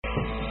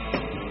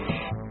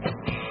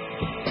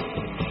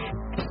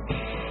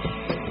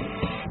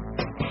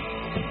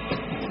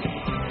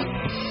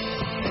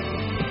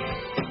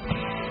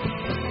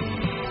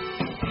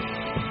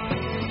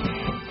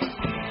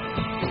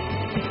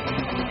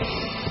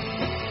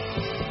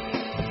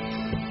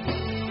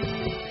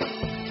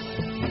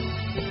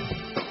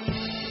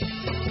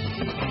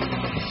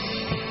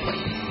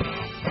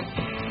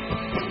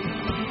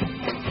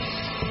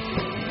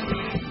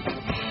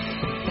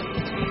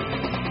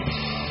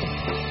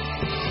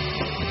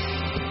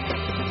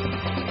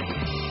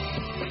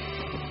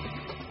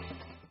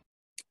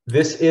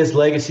This is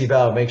Legacy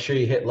Battle. Make sure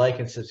you hit like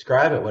and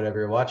subscribe at whatever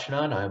you're watching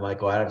on. I'm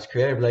Michael Adams,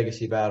 creator of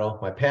Legacy Battle.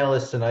 My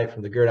panelists tonight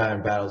from the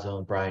Gridiron Battle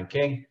Zone, Brian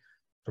King.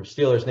 From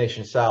Steelers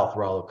Nation South,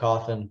 Rollo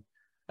Coughlin.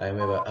 And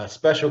we have a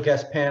special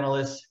guest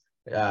panelist,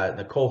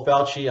 Nicole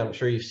Felce. I'm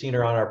sure you've seen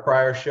her on our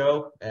prior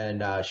show,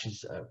 and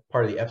she's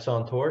part of the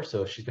Epson Tour,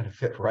 so she's going to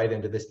fit right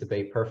into this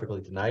debate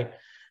perfectly tonight.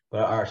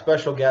 But our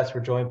special guests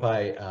were joined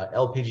by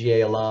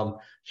LPGA alum.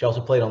 She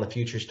also played on the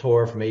Futures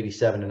Tour from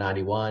 87 to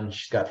 91.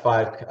 She's got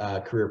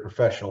 5 career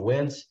professional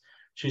wins.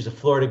 She's a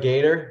Florida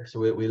Gator, so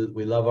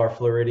we love our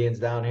Floridians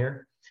down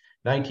here.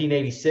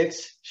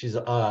 1986, she's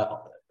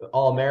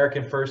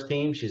All-American first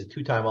team. She's a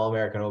 2-time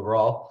All-American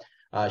overall.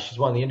 She's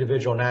won the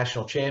individual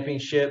national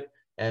championship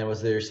and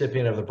was the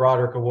recipient of the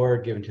Broderick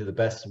Award given to the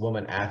best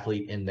woman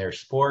athlete in their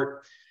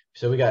sport.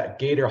 So we got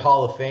Gator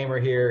Hall of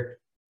Famer here,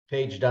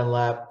 Paige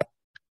Dunlap.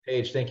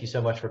 Paige, thank you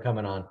so much for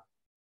coming on.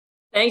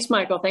 Thanks,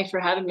 Michael. Thanks for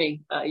having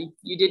me.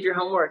 You did your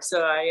homework,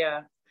 so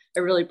I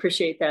really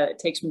appreciate that. It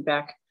takes me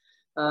back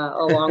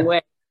a long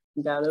way.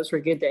 And, those were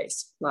good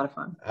days. A lot of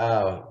fun.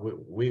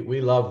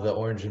 We love the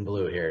orange and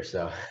blue here,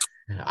 so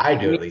I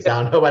do at least.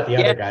 I don't know about the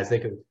other guys. They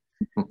could.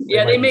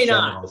 They may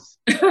not.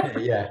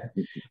 Yeah,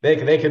 they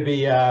could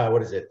be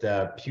what is it?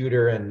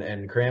 Pewter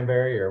and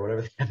cranberry or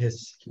whatever that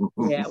is.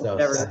 Yeah, so,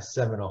 whatever.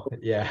 Seminole.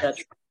 Yeah. That's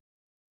right.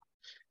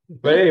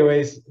 But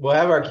anyways, we'll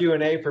have our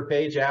Q&A for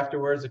Paige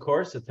afterwards, of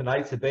course. So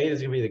tonight's debate is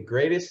going to be the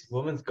greatest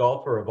women's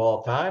golfer of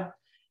all time.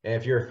 And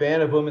if you're a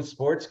fan of women's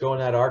sports, go in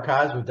that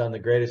archives. We've done the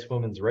greatest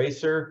women's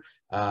racer,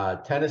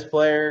 tennis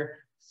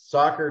player,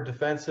 soccer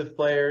defensive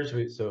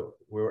players. So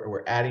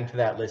we're adding to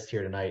that list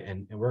here tonight.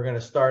 And we're going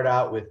to start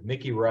out with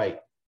Mickey Wright.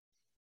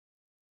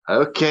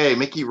 Okay,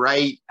 Mickey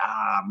Wright,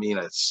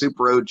 a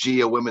super OG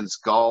of women's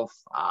golf.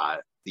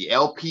 The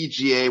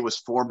LPGA was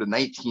formed in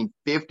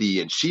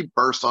 1950, and she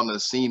burst onto the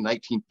scene in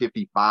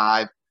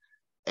 1955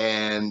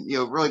 and,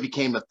 really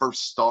became the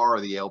first star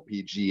of the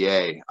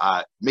LPGA.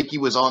 Mickey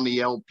was on the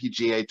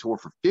LPGA Tour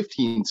for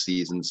 15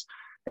 seasons,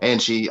 and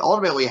she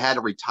ultimately had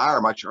to retire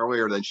much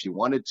earlier than she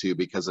wanted to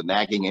because of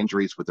nagging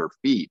injuries with her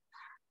feet.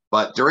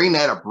 But during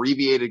that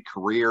abbreviated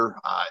career,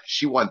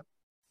 she won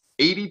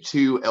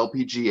 82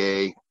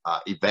 LPGA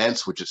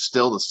events, which is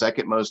still the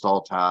second most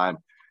all time.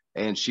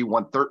 And she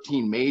won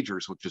 13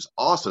 majors, which is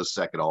also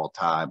second all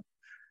time.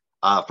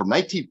 From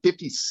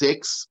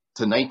 1956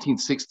 to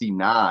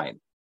 1969,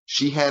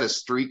 she had a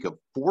streak of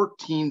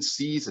 14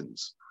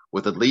 seasons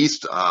with at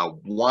least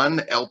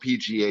one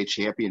LPGA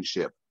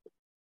championship.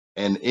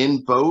 And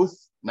in both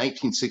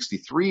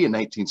 1963 and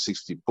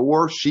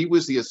 1964, she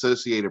was the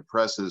Associated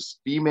Press's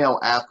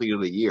Female Athlete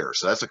of the Year.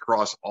 So that's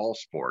across all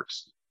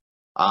sports.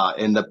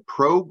 And the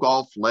pro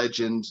golf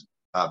legend,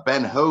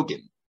 Ben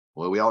Hogan,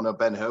 well, we all know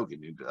Ben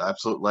Hogan,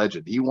 absolute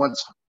legend. He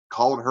once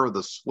called her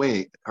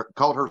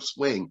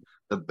swing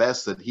the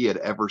best that he had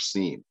ever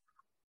seen.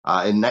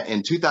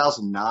 In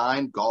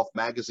 2009, Golf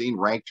Magazine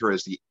ranked her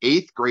as the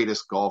 8th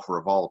greatest golfer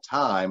of all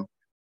time,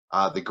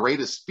 the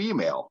greatest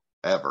female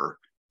ever.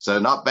 So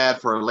not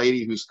bad for a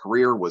lady whose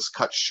career was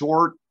cut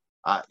short.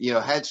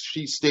 Had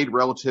she stayed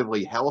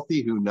relatively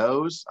healthy, who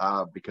knows?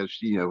 Because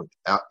she had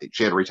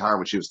to retire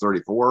when she was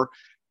 34.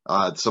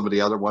 Some of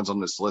the other ones on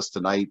this list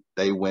tonight,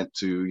 they went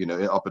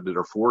to, up into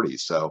their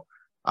 40s. So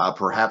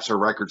perhaps her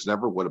records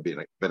never would have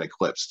been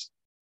eclipsed.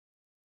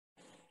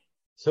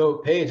 So,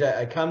 Paige,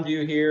 I come to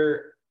you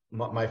here.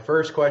 My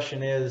first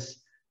question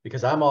is,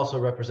 because I'm also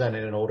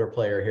representing an older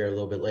player here a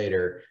little bit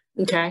later.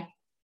 Okay.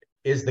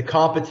 Is the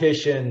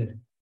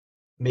competition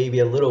maybe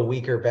a little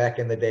weaker back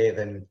in the day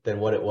than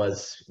what it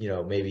was,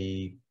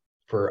 maybe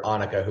for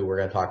Annika, who we're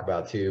going to talk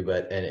about too,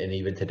 and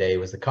even today?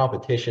 Was the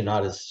competition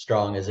not as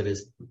strong as it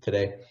is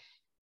today?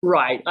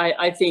 Right.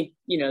 I think,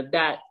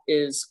 that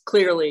is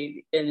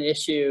clearly an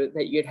issue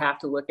that you'd have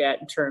to look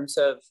at in terms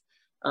of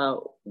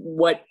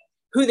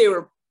who they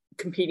were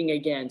competing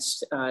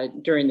against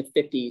during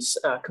the 50s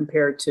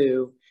compared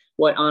to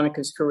what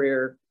Annika's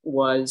career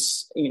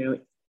was,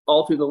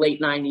 all through the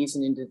late 90s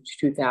and into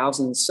the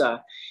 2000s.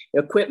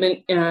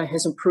 Equipment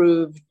has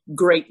improved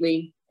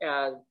greatly,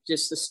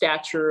 just the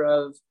stature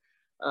of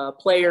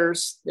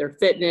players, their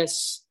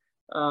fitness,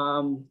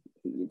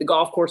 the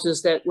golf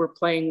courses that we're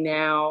playing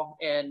now,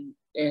 and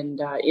in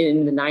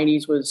the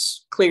 90s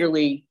was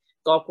clearly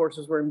golf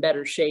courses were in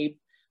better shape.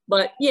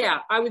 But yeah,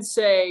 I would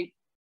say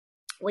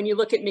when you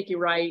look at Mickey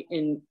Wright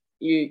and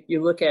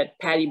you look at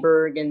Patty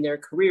Berg and their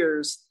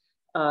careers,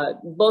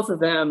 both of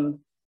them,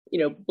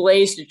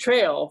 blazed a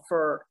trail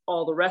for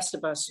all the rest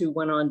of us who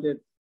went on to,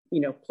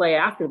 play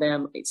after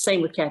them.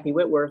 Same with Kathy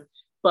Whitworth,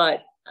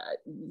 but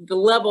the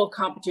level of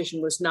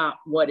competition was not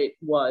what it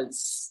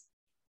is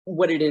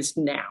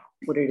now,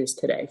 what it is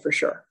today, for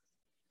sure.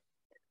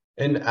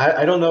 And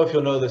I don't know if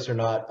you'll know this or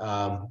not,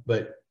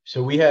 but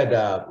so we had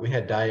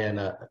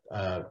Diana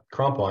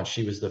Crump on.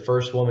 She was the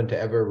first woman to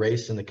ever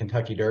race in the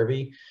Kentucky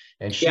Derby,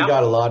 and she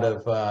got a lot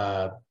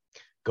of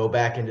go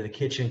back into the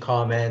kitchen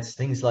comments,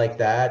 things like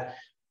that.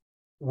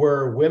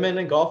 Were women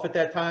in golf at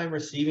that time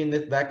receiving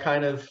that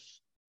kind of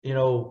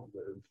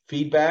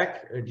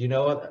feedback? Or do you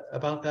know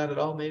about that at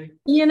all, maybe?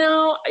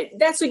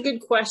 That's a good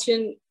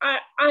question. I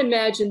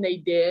imagine they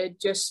did,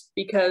 just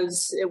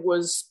because it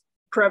was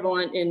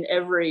prevalent in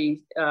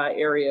every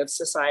area of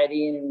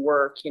society and in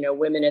work.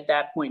 Women at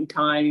that point in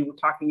time, you were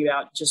talking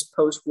about just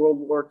post-World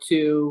War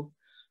II.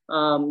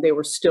 They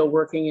were still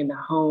working in the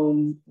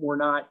home, were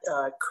not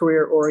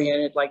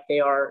career-oriented like they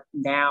are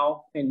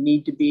now and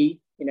need to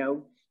be,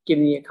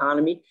 given the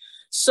economy.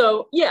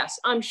 So, yes,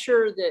 I'm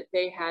sure that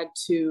they had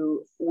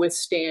to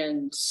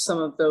withstand some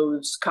of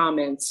those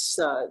comments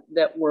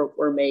that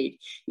were made.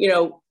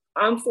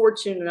 I'm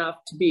fortunate enough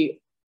to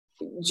be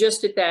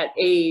just at that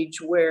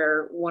age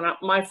where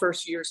my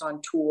first years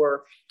on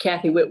tour,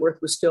 Kathy Whitworth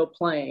was still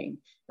playing.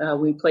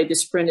 We played the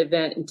sprint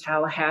event in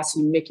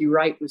Tallahassee. Mickey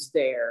Wright was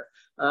there.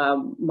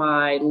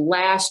 My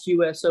last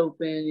U.S.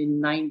 Open in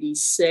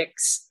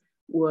 '96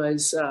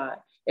 was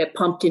at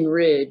Pumpkin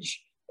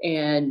Ridge,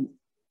 and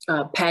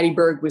Patty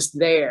Berg was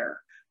there.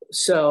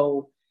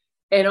 So,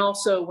 and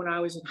also when I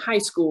was in high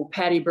school,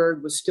 Patty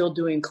Berg was still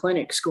doing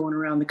clinics going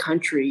around the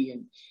country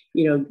and,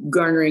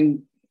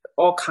 garnering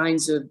all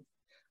kinds of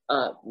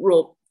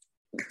real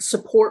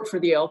support for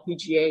the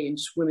LPGA and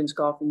just women's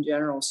golf in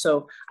general.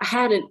 So I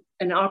had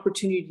an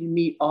opportunity to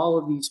meet all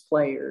of these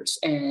players,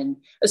 and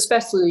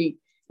especially,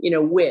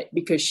 Whit,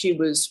 because she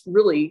was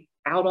really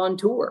out on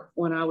tour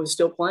when I was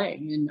still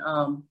playing.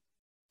 And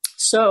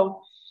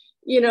so,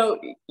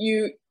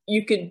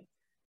 you could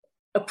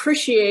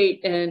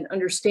appreciate and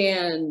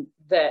understand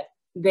that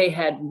they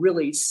had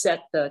really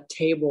set the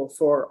table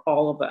for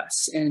all of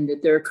us, and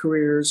that their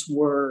careers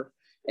were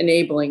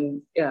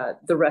enabling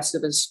the rest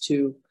of us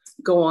to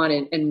go on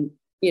and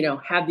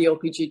have the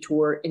LPGA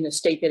Tour in the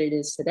state that it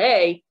is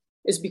today,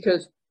 is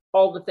because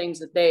all the things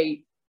that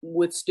they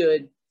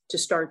withstood to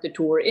start the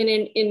tour. And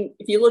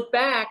if you look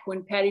back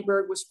when Patty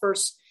Berg was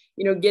first,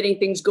 getting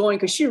things going,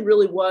 because she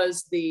really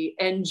was the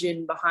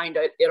engine behind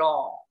it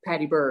all,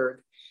 Patty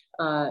Berg.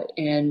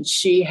 And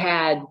she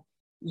had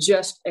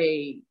just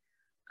a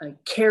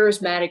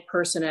charismatic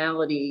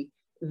personality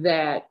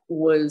that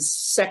was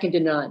second to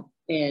none.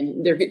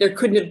 And there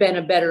couldn't have been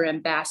a better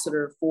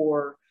ambassador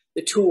for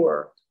the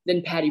tour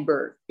than Patty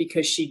Berg,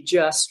 because she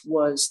just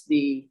was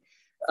the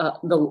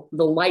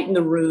light in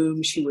the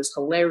room. She was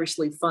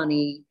hilariously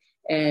funny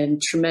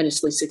and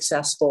tremendously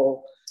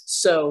successful.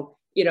 So,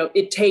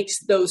 it takes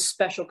those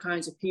special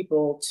kinds of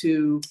people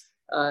to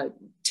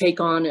take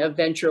on a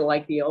venture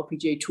like the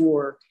LPGA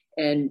Tour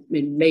and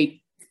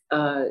make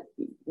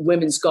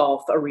women's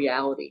golf a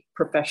reality,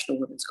 professional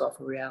women's golf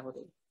a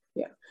reality.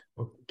 Yeah.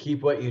 Well,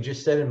 keep what you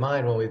just said in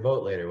mind when we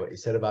vote later, what you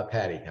said about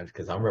Patty,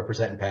 because I'm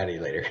representing Patty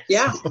later.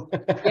 Yeah. So.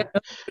 Yeah.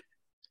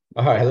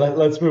 All right,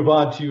 let's move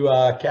on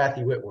to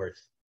Kathy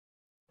Whitworth.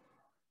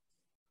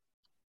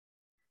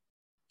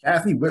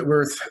 Kathy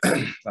Whitworth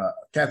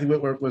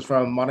was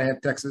from Monaghan,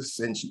 Texas,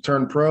 and she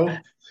turned pro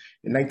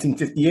in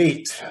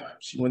 1958.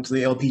 She went to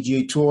the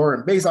LPGA Tour,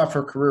 and based off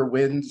her career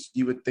wins,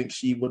 you would think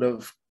she would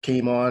have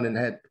came on and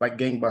had like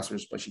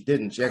gangbusters, but she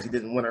didn't. She actually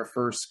didn't win her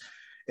first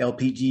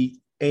LPGA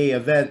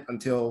event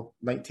until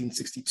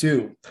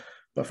 1962.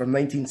 But from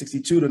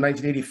 1962 to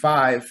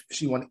 1985,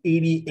 she won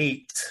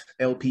 88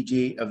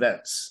 LPGA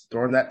events.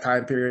 During that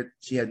time period,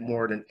 she had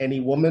more than any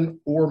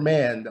woman or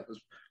man that was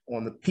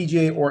on the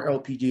PGA or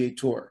LPGA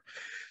Tour.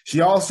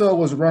 She also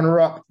was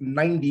runner-up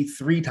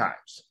 93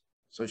 times.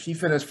 So she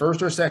finished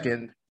first or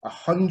second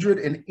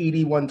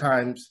 181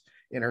 times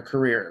in her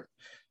career.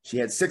 She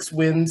had 6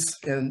 wins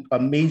in a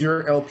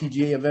major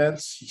LPGA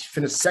events. She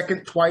finished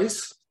second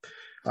twice.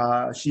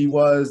 She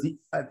was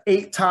an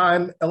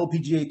 8-time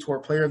LPGA Tour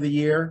Player of the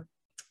Year,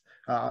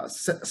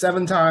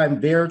 7-time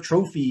Bear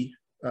Trophy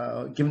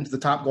given to the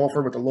top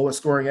golfer with the lowest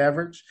scoring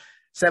average,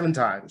 7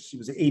 times. She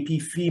was the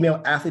AP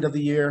Female Athlete of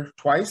the Year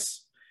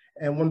twice,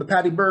 and won the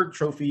Patty Berg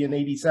Trophy in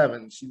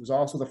 '87. She was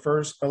also the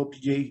first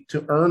LPGA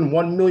to earn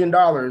 $1 million in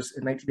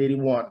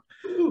 1981.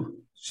 Ooh.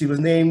 She was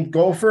named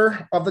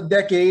Golfer of the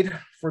Decade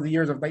for the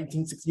years of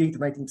 1968 to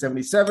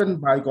 1977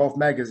 by Golf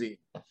Magazine.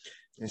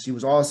 And she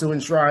was also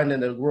enshrined in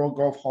the World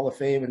Golf Hall of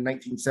Fame in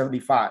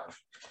 1975.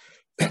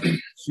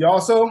 She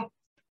also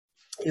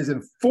is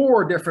in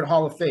 4 different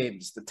Hall of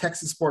Fames: the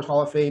Texas Sports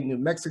Hall of Fame, New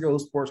Mexico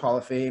Sports Hall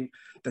of Fame,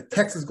 the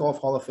Texas Golf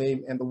Hall of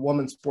Fame, and the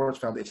Women's Sports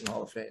Foundation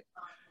Hall of Fame.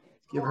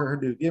 Give her her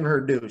due. Give her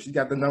her due. She's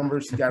got the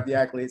numbers, she got the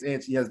accolades,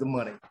 and she has the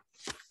money.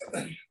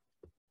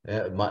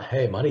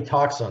 Hey, money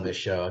talks on this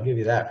show. I'll give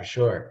you that for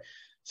sure.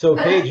 So,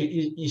 Paige,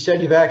 you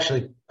said you've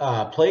actually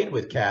played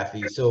with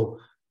Kathy. So,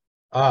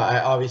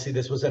 obviously,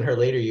 this was in her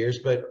later years.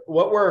 But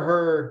what were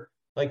her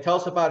tell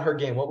us about her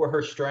game. What were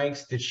her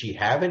strengths? Did she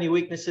have any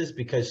weaknesses?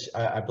 Because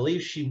I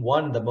believe she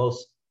won the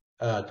most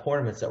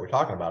tournaments that we're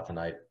talking about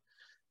tonight,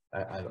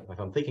 if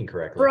I'm thinking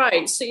correctly.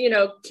 Right. So,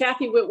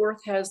 Kathy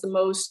Whitworth has the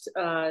most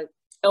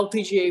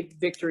LPGA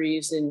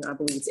victories in, I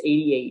believe it's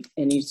 88.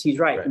 And he's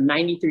right,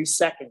 93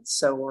 seconds.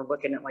 So we're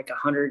looking at like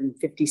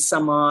 150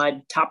 some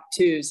odd top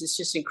twos. It's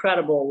just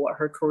incredible what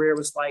her career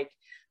was like.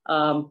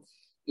 By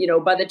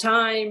the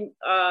time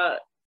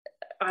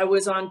I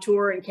was on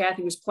tour and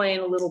Kathy was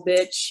playing a little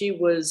bit, she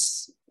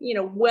was,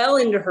 well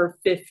into her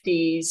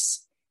 50s,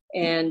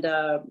 and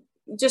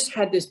just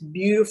had this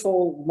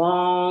beautiful,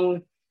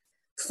 long,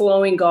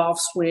 flowing golf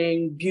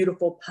swing,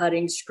 beautiful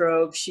putting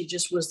stroke. She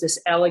just was this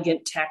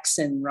elegant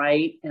Texan,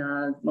 right?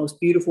 Most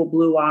beautiful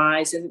blue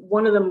eyes, and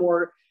one of the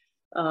more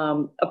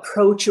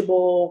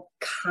approachable,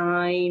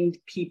 kind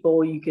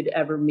people you could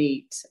ever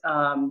meet.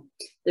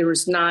 There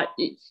was not,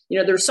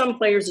 there are some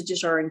players that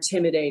just are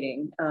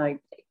intimidating.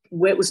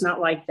 Whit was not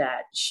like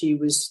that. She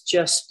was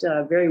just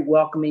very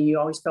welcoming. You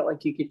always felt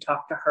like you could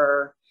talk to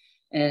her,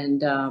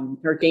 and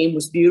her game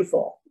was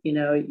beautiful.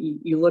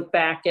 You look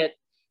back at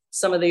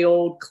some of the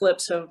old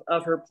clips of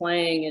her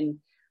playing, and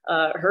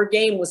her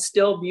game was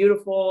still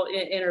beautiful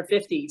in her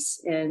 50s,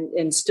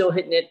 and still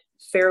hitting it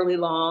fairly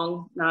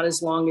long, not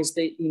as long as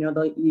the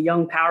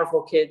young,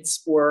 powerful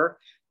kids were,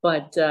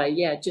 but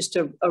just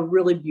a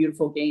really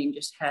beautiful game.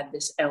 Just had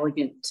this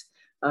elegant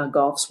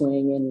golf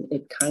swing, and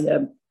it kind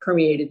of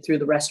permeated through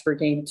the rest of her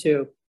game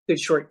too. Good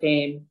short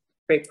game,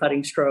 great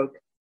putting stroke.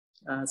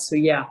 That's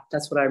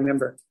what I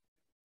remember.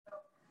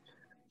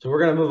 So we're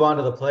going to move on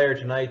to the player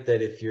tonight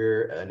that if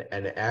you're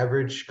an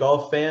average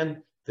golf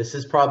fan, this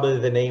is probably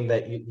the name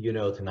that you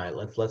know tonight.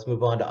 Let's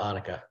move on to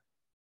Annika.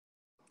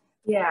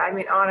 Yeah, I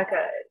mean,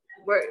 Annika,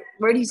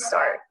 where do you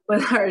start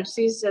with her?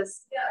 She's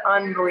just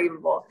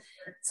unbelievable.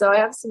 So I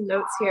have some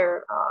notes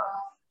here.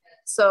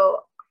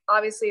 So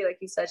obviously, like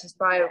you said, she's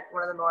probably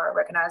one of the more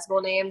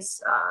recognizable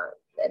names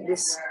in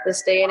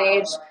this day and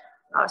age,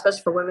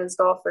 especially for women's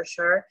golf for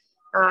sure.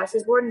 She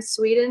was born in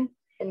Sweden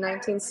in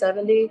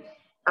 1970.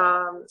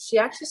 She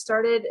actually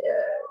started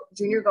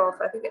junior golf,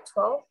 I think, at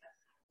 12,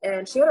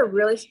 and she had a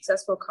really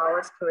successful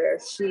college career.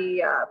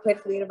 She played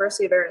for the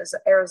University of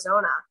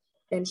Arizona,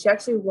 and she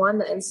actually won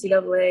the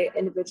NCAA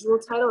individual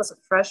title as a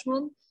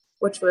freshman,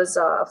 which was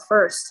a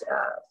first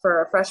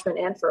for a freshman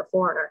and for a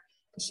foreigner,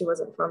 because she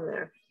wasn't from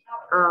there.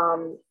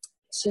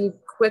 She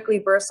quickly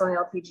burst on the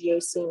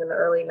LPGA scene in the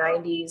early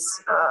 90s.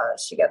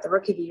 She got the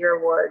Rookie of the Year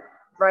award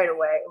right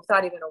away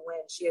without even a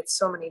win. She had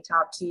so many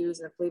top 2s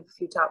and I believe a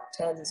few top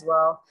 10s as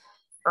well.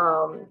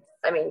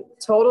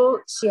 Total,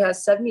 she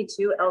has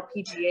 72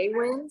 LPGA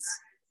wins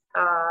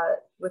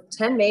with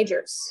 10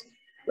 majors,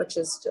 which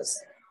is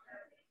just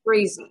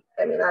crazy.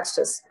 That's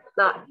just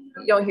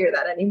you don't hear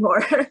that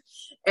anymore.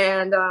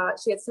 And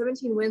she had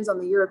 17 wins on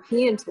the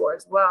European tour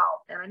as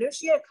well. And I know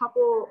she had a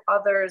couple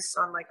others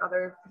on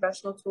other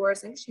professional tours.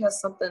 I think she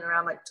has something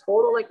around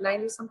total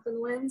 90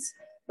 something wins,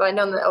 but I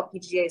know in the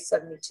LPGA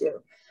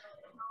 72.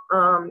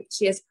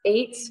 She has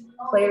 8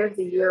 Player of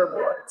the Year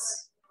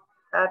awards.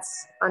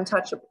 That's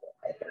untouchable,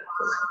 I think, in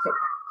my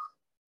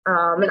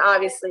opinion. And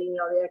obviously,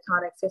 the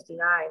iconic 59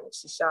 that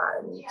she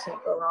shot, and you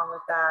can't go wrong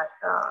with that.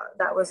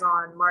 That was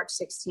on March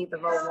 16th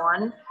of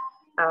 01. It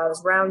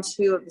was round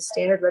 2 of the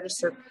Standard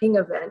Register Ping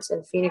event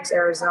in Phoenix,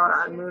 Arizona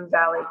on Moon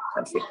Valley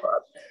Country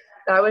Club.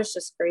 That was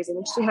just crazy.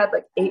 She had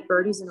 8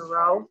 birdies in a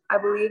row, I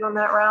believe, on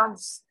that round.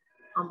 Just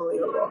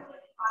unbelievable.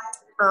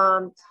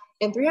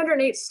 In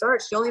 308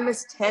 starts, she only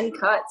missed 10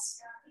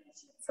 cuts.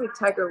 It's like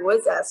Tiger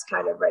Woods-esque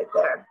kind of right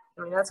there.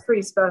 That's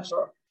pretty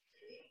special.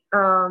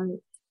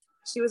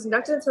 She was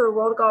inducted into the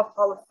World Golf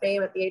Hall of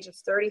Fame at the age of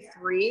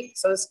 33.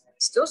 So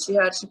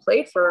she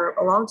played for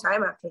a long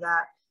time after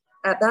that.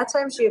 At that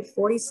time, she had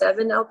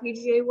 47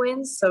 LPGA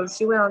wins. So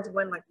she went on to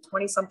win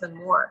 20 something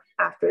more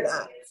after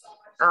that.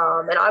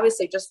 And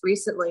obviously just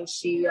recently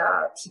she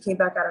came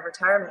back out of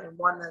retirement and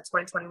won the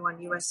 2021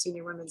 US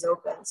Senior Women's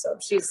Open. So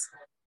she's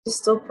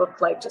still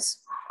booked just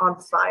on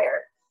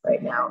fire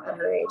right now at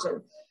her age.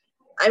 And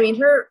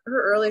her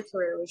early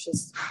career was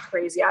just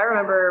crazy. I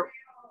remember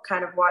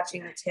kind of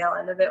watching the tail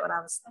end of it when I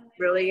was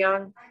really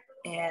young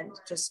and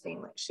just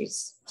being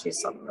she's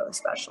something really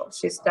special.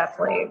 She's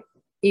definitely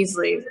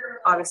easily,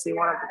 obviously,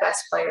 one of the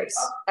best players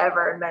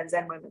ever in men's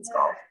and women's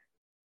golf.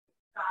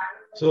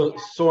 So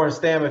Soren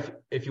Stam,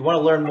 if you want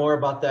to learn more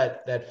about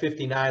that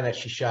 59 that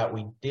she shot,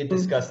 we did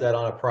discuss that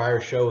on a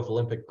prior show with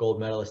Olympic gold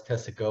medalist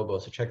Tessa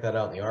Gobo. So check that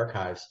out in the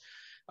archives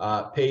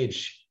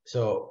page.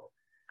 So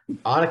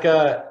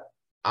Annika,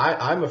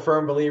 I'm a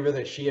firm believer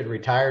that she had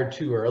retired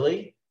too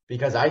early,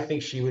 because I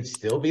think she would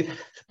still be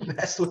the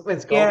best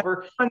women's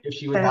golfer if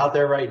she was out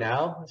there right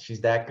now.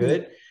 She's that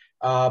good.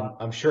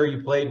 I'm sure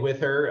you played with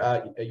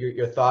her.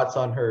 Your thoughts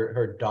on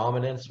her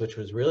dominance, which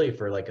was really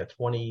for a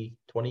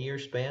 20-year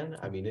span.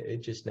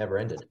 It just never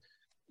ended.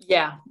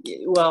 Yeah,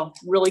 well,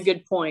 really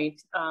good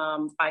point.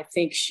 I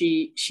think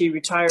she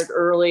retired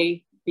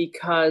early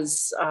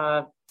because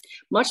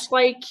much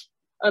like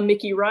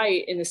Mickey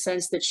Wright, in the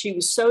sense that she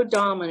was so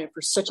dominant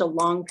for such a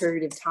long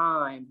period of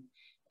time,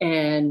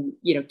 and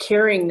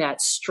carrying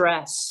that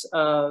stress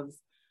of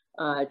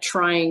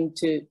trying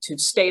to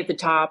stay at the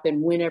top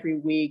and win every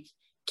week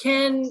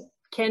can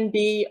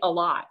be a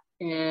lot.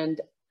 And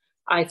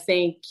I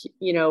think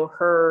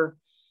her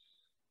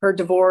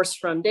divorce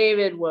from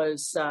David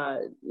was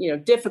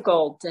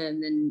difficult,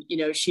 and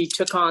then she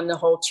took on the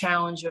whole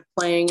challenge of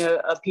playing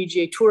a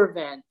PGA Tour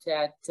event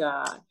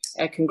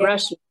at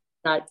Congressional.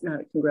 Not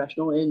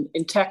Congressional,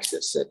 in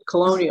Texas at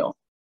Colonial.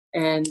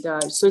 And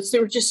so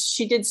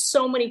she did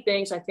so many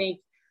things. I think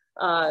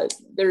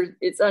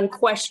it's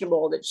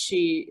unquestionable that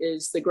she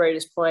is the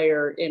greatest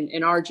player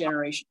in our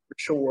generation for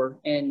sure.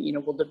 And,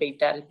 we'll debate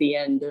that at the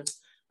end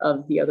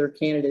of the other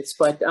candidates.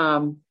 But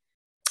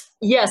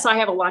yes, I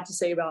have a lot to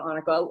say about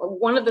Annika.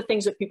 One of the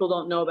things that people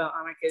don't know about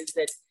Annika is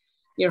that,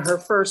 her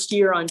first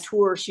year on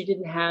tour, she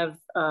didn't have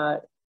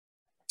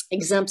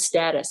exempt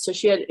status. So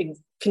she had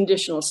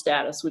conditional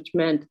status, which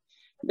meant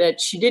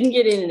that she didn't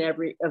get in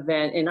every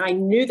event. And I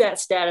knew that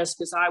status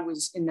because I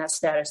was in that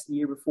status the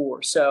year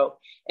before. So,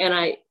 and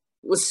I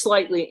was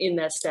slightly in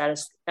that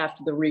status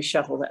after the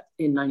reshuffle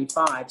in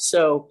 95.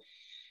 So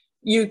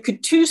you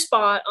could two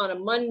spot on a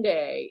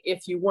Monday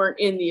if you weren't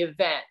in the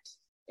event.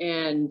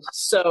 And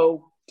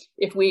so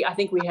I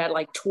think we had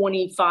like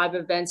 25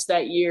 events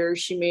that year.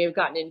 She may have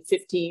gotten in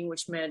 15,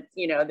 which meant,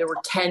 there were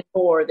 10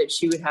 more that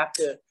she would have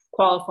to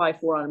qualify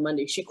for on a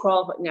Monday. She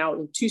qualified now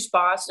in two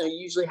spots. So you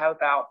usually have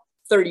about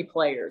 30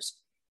 players.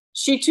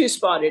 She two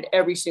spotted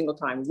every single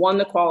time, won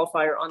the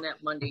qualifier on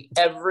that Monday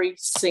every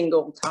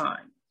single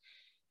time.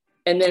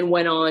 And then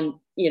went on,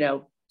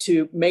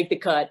 to make the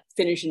cut,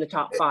 finish in the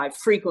top 5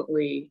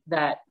 frequently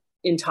that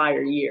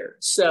entire year.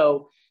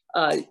 So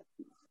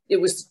it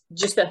was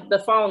just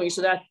the following.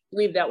 So I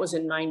believe that was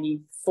in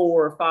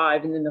 94 or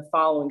 5. And then the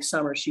following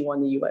summer, she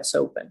won the US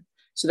Open.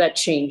 So that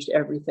changed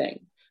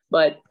everything.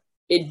 But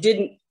it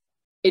didn't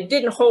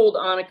hold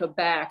Annika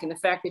back. And the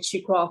fact that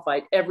she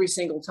qualified every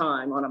single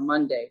time on a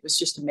Monday was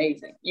just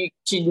amazing.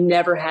 She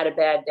never had a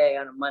bad day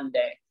on a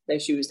Monday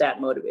that she was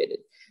that motivated.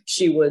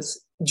 She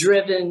was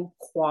driven,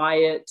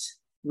 quiet,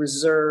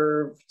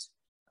 reserved,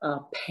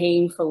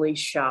 painfully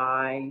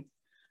shy.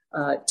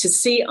 To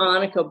see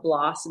Annika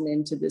blossom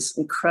into this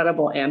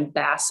incredible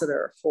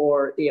ambassador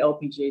for the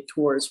LPGA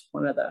Tour is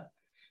one of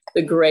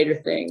the greater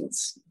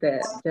things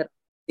that I've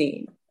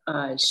seen.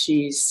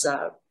 She's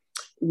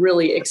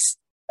really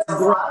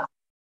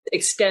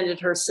extended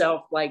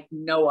herself like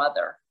no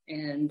other,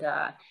 and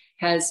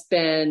has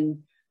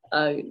been,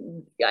 I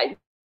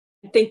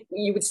think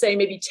you would say,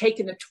 maybe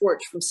taken the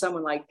torch from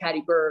someone like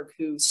Patty Berg,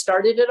 who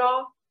started it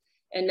all,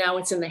 and now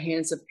it's in the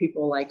hands of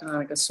people like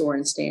Annika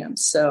Sorenstam.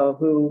 So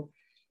who,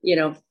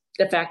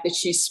 the fact that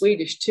she's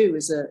Swedish too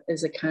is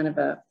a kind of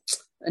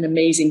an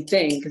amazing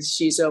thing, because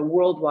she's a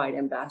worldwide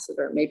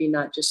ambassador, maybe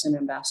not just an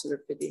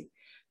ambassador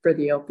for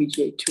the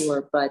LPGA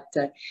Tour. But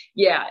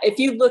if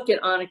you look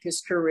at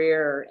Annika's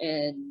career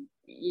and,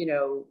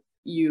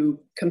 you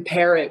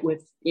compare it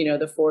with,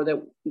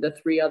 the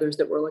 3 others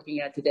that we're looking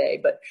at today.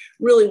 But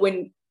really,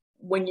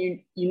 when you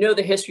know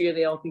the history of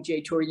the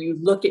LPGA Tour, you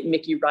look at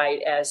Mickey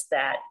Wright as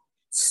that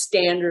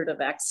standard of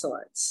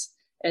excellence.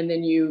 And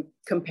then you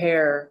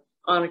compare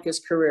Annika's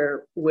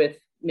career with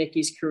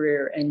Mickey's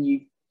career, and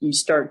you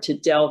start to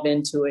delve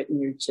into it, and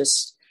you're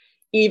just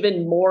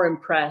even more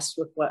impressed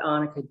with what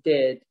Annika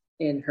did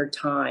in her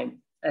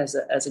time as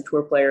a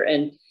tour player.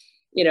 And,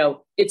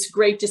 it's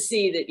great to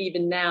see that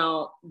even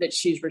now that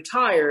she's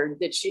retired,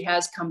 that she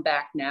has come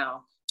back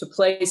now to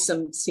play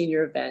some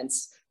senior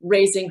events,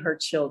 raising her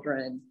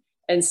children,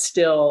 and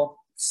still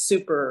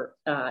super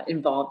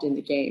involved in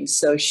the game.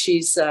 So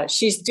she's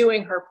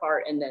doing her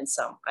part and then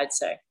some, I'd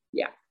say.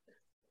 Yeah.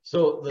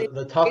 So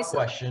the tough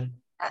question.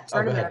 That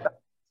tournament.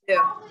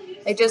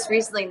 They just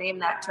recently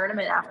named that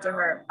tournament after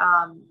her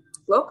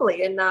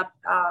locally in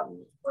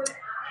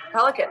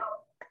Pelican.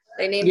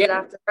 They named it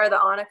after her, the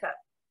Annika,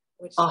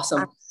 which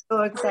awesome. I'm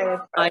so excited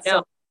for. I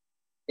know.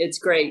 It's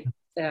great.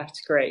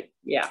 That's great.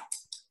 Yeah.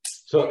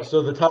 So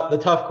the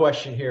tough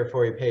question here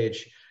for you,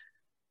 Paige.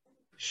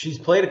 She's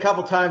played a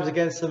couple times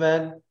against the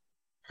men.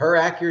 Her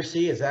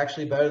accuracy is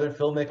actually better than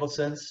Phil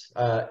Mickelson's.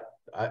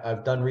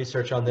 I've done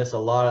research on this. A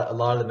lot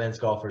of the men's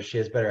golfers, she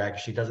has better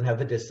accuracy. She doesn't have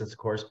the distance, of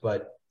course,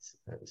 but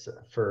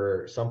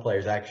for some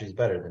players, actually is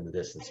better than the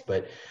distance.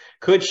 But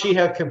could she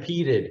have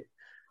competed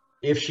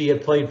if she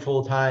had played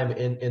full time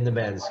in the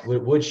men's?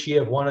 Would she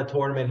have won a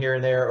tournament here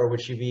and there, or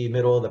would she be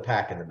middle of the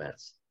pack in the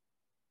men's?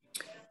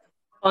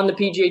 On the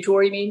PGA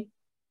Tour, you mean?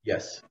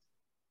 Yes.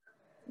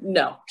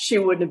 No, she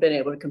wouldn't have been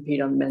able to compete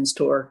on the men's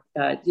tour.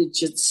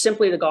 Just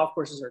simply the golf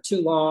courses are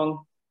too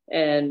long.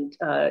 And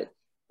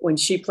when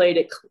she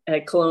played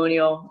at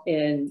Colonial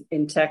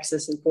in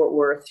Texas in Fort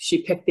Worth,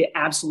 she picked the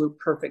absolute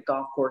perfect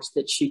golf course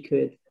that she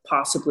could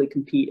possibly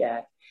compete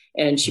at.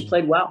 And she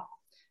played well.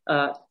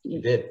 She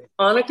did.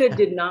 Annika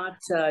did not,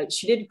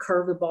 she didn't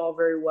curve the ball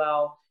very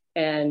well.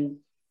 And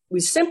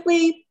we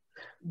simply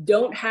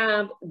don't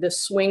have the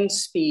swing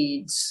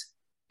speeds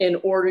in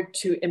order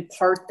to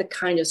impart the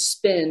kind of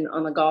spin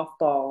on the golf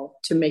ball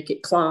to make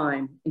it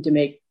climb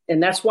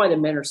and that's why the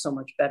men are so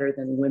much better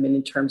than women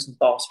in terms of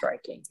ball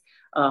striking.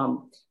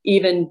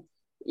 Even,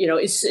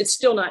 it's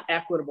still not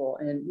equitable.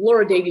 And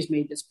Laura Davies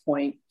made this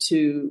point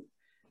too,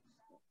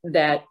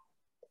 that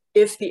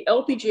if the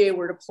LPGA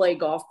were to play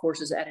golf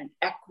courses at an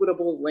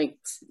equitable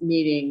length,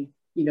 meaning,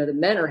 the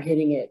men are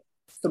hitting it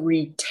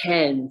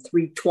 310,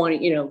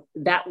 320,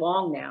 that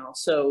long now.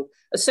 So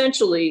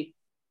essentially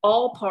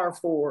all par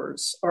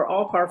 4s or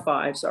all par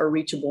 5s are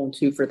reachable in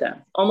 2 for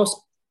them, almost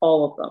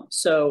all of them.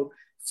 So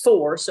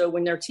 4. So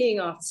when they're teeing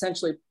off,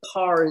 essentially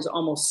par is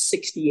almost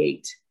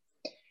 68.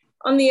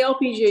 On the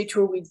LPGA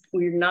Tour,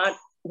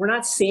 we're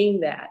not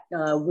seeing that.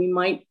 We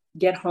might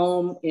get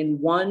home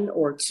in one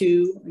or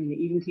two. I mean,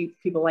 even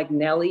people like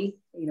Nelly,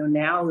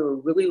 now who are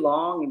really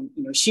long,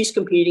 and she's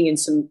competing in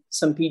some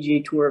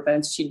PGA Tour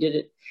events. She did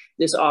it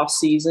this off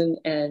season,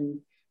 and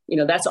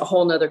that's a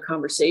whole nother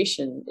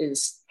conversation,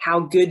 is how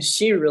good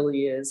she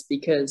really is,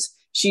 because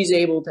she's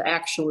able to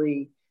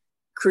actually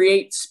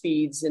create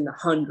speeds in the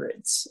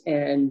hundreds,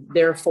 and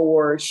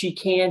therefore she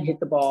can hit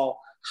the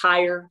ball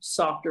higher,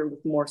 softer,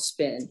 with more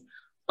spin.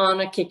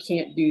 Annika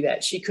can't do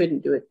that. She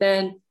couldn't do it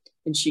then,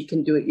 and she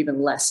can do it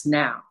even less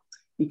now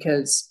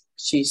because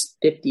she's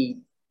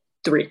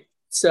 53.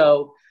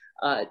 So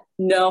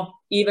no,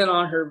 even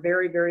on her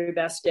very, very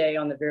best day,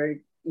 on the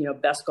very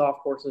best golf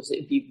courses,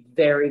 it'd be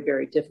very,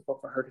 very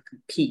difficult for her to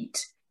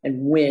compete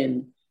and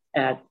win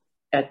at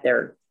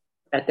their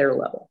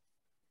level,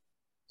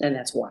 and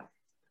that's why.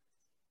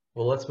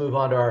 Well, let's move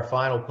on to our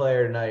final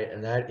player tonight,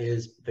 and that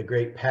is the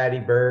great Patty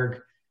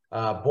Berg.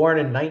 Born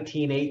in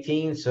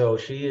 1918, so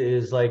she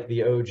is like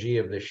the OG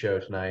of this show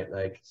tonight.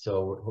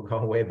 So we're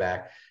going way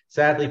back.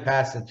 Sadly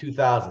passed in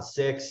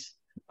 2006.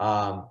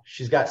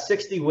 She's got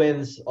 60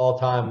 wins all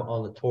time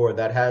on the tour.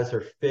 That has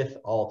her 5th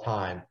all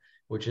time,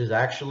 which is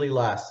actually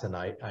last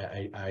tonight.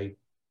 I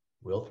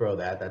will throw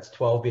that. That's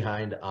 12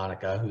 behind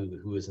Annika,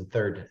 who is in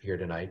 3rd here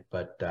tonight.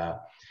 But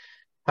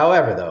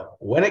however, though,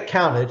 when it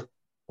counted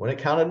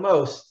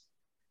most,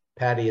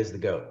 Patty is the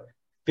GOAT.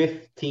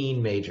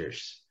 15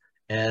 majors.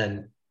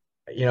 And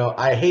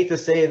I hate to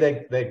say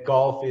that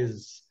golf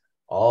is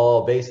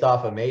all based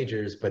off of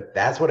majors, but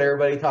that's what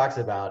everybody talks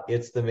about.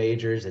 It's the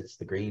majors, it's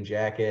the green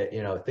jacket,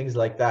 things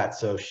like that.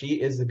 So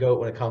she is the GOAT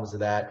when it comes to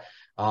that.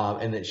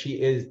 And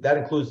that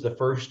includes the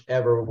first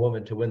ever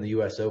woman to win the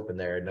US Open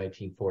there in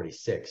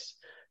 1946.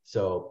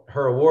 So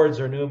her awards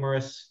are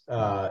numerous,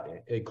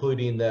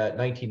 including the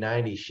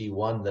 1990, she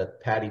won the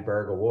Patty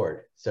Berg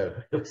Award. So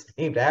it was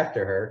named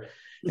after her.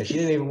 And she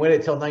didn't even win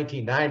it till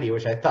 1990,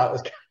 which I thought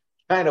was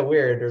kind of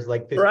weird. There's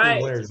like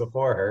 15 winners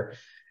before her.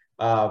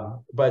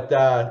 So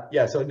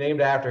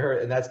named after her,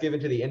 and that's given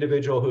to the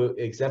individual who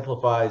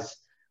exemplifies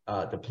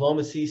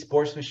diplomacy,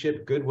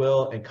 sportsmanship,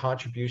 goodwill, and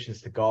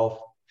contributions to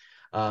golf.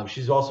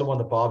 She's also won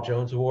the Bob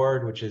Jones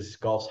Award, which is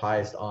golf's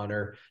highest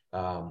honor.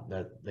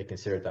 That they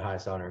consider it the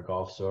highest honor in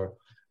golf. So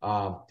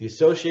the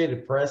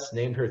Associated Press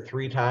named her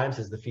 3 times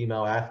as the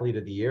female athlete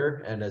of the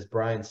year. And as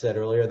Brian said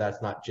earlier,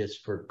 that's not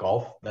just for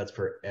golf, that's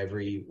for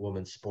every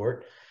woman's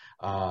sport.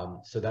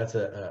 So that's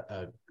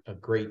a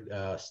great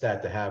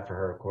stat to have for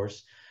her, of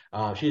course.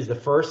 She's the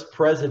first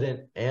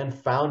president and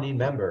founding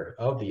member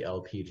of the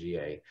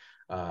LPGA.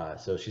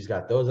 So she's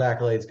got those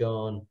accolades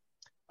going.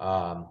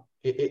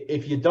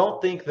 If you don't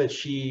think that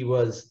she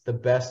was the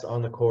best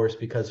on the course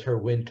because her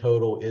win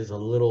total is a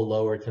little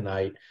lower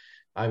tonight,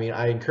 I mean,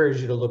 I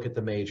encourage you to look at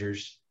the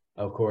majors,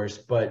 of course,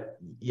 but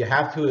you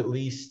have to at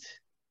least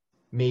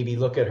maybe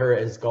look at her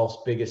as golf's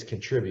biggest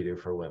contributor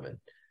for women.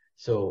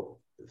 So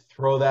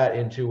throw that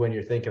into when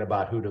you're thinking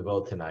about who to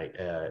vote tonight,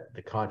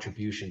 the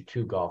contribution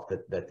to golf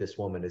that this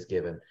woman has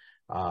given.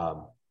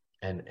 And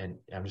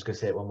I'm just going to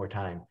say it one more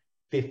time,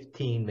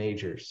 15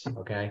 majors.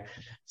 Okay.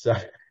 So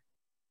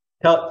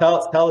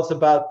tell us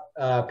about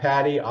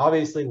Patty,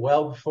 obviously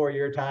well before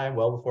your time,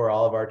 well before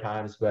all of our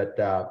times, but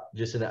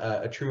just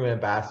a true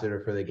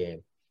ambassador for the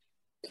game.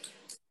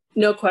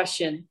 No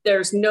question.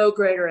 There's no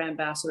greater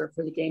ambassador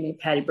for the game than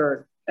Patty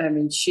Berg. I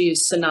mean, she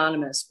is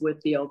synonymous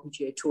with the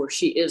LPGA Tour.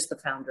 She is the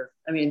founder.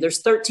 I mean,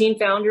 there's 13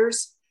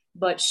 founders,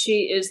 but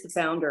she is the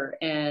founder.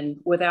 And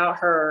without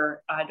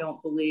her, I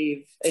don't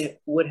believe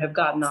it would have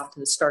gotten off to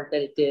the start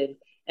that it did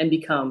and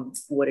become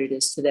what it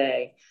is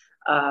today.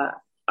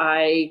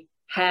 I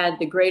had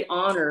the great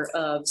honor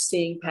of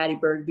seeing Patty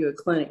Berg do a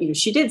clinic.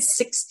 She did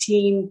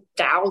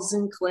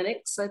 16,000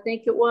 clinics, I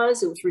think it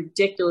was. It was a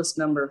ridiculous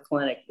number of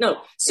clinics. No,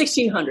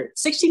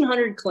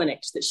 1,600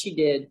 clinics that she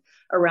did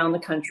around the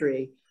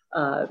country,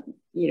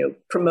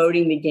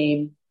 promoting the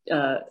game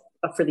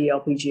for the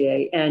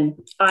LPGA.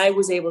 And I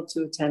was able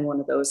to attend one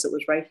of those. It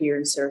was right here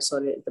in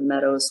Sarasota at the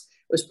Meadows.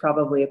 It was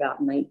probably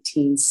about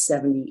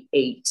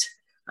 1978,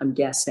 I'm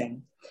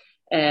guessing.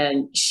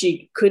 And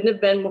she couldn't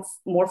have been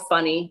more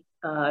funny.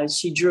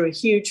 She drew a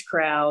huge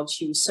crowd.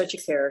 She was such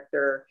a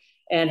character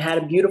and had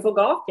a beautiful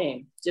golf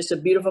game, just a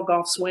beautiful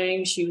golf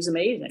swing. She was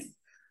amazing.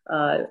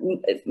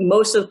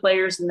 Most of the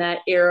players in that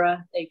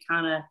era, they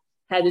kind of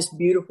had this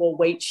beautiful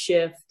weight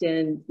shift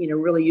and,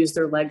 really used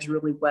their legs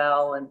really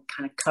well and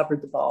kind of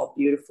covered the ball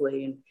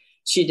beautifully. And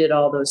she did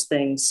all those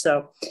things.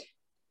 So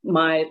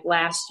my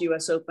last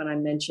US Open I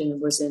mentioned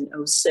was in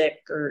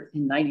 06 or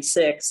in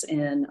 96.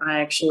 And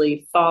I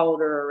actually followed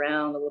her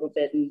around a little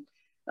bit and,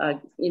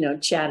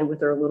 chatted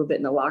with her a little bit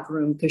in the locker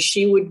room because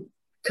she would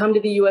come to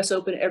the US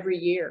Open every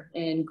year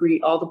and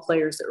greet all the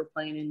players that were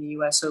playing in the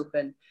US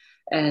Open.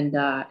 And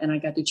I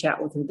got to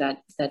chat with her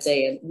that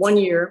day. And one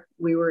year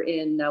we were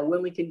in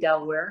Wilmington,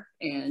 Delaware,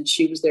 and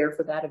she was there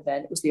for that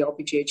event. It was the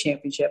LPGA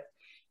Championship.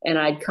 And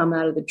I'd come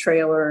out of the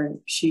trailer and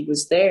she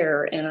was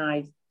there. And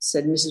I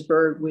said, Mrs.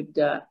 Berg,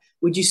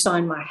 would you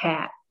sign my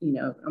hat?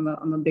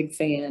 I'm a big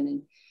fan.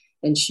 And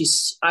and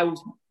I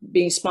was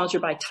being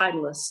sponsored by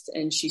Titleist,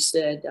 and she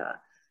said,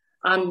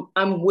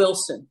 I'm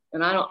Wilson,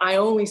 and I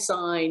only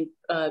sign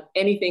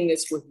anything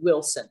that's with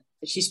Wilson.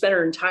 She spent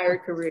her entire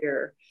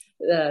career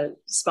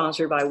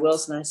sponsored by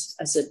Wilson.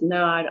 I said,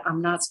 no,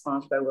 I'm not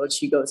sponsored by Wilson.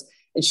 She goes,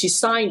 and she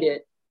signed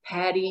it,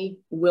 Patty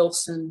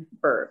Wilson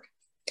Berg.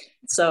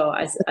 So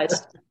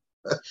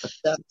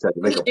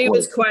she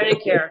was quite a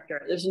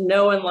character. There's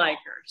no one like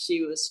her.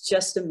 She was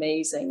just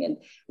amazing. And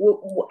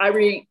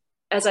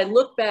as I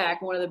look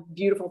back, one of the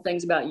beautiful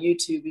things about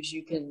YouTube is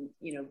you can,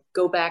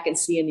 go back and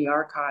see in the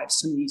archives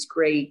some of these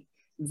great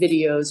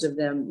videos of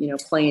them,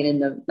 playing in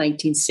the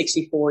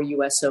 1964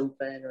 US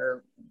Open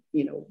or,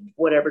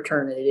 whatever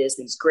tournament it is,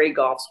 these great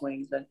golf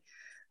swings.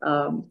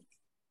 And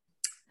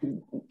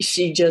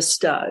she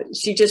just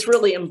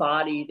really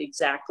embodied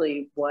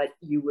exactly what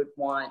you would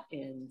want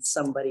in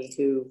somebody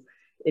who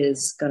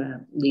is going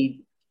to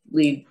lead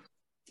the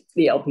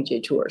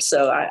LPGA Tour.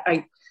 So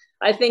I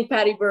think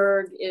Patty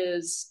Berg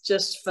is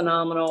just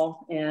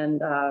phenomenal,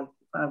 and I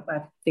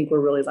think we're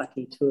really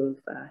lucky to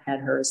have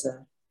had her as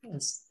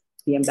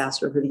the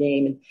ambassador for the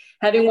game. And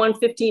having won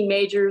 15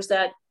 majors,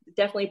 that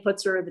definitely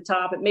puts her at the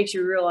top. It makes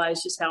you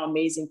realize just how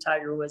amazing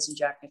Tiger Woods and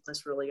Jack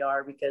Nicklaus really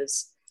are,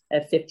 because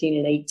at 15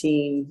 and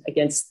 18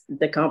 against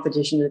the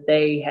competition that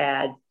they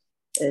had,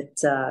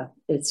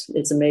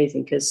 it's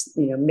amazing, because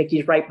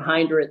Mickey's right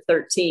behind her at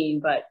 13,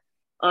 but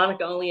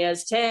Annika only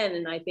has 10,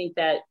 and I think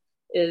that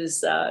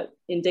is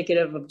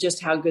indicative of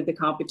just how good the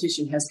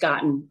competition has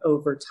gotten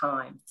over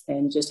time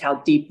and just how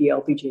deep the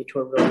LPGA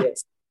Tour really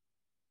is.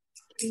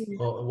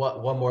 Well,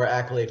 one more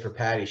accolade for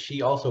Patty.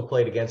 She also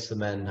played against the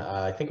men.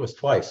 I think it was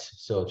twice.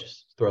 So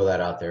just throw that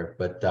out there.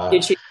 But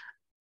did she?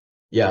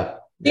 Yeah.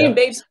 She and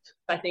Babes,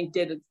 I think,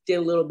 did a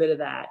little bit of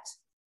that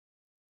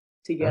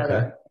together.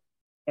 Okay.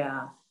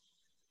 Yeah.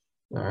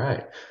 All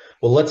right.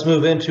 Well, let's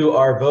move into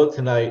our vote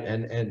tonight.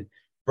 And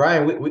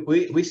Brian,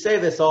 we say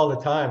this all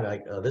the time.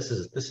 Like, this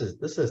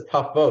is a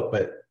tough vote,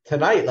 but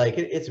tonight, like,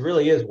 it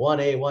really is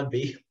 1A,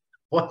 1B,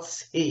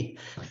 1C.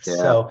 Yeah.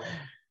 So.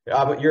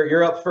 But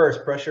you're up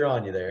first. Pressure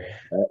on you there.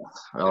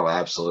 Oh,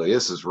 absolutely.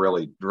 This is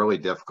really, really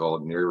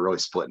difficult, and you're really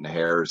splitting the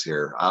hairs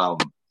here. To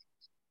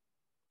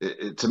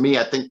me,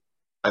 I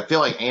feel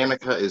like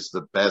Annika is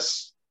the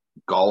best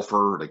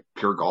golfer, like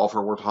pure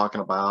golfer we're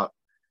talking about.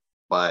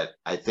 But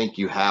I think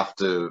you have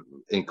to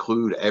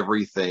include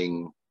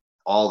everything,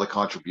 all the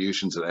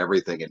contributions and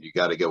everything, and you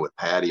got to go with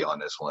Patty on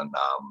this one,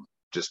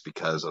 just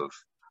because of.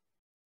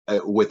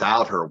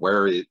 Without her,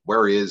 where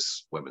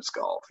is women's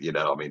golf?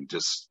 I mean,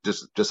 just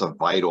a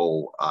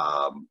vital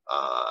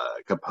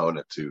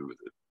component to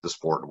the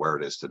sport and where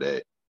it is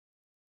today.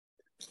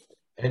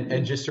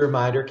 And just a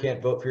reminder,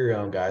 can't vote for your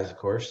own, guys, of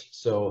course.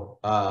 So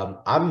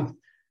I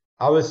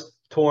was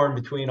torn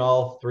between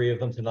all three of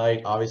them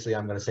tonight. Obviously,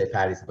 I'm going to say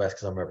Patty's the best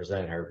because I'm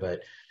representing her,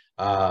 but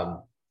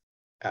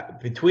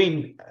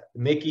between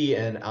Mickey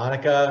and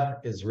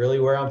Annika is really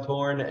where I'm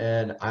torn,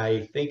 and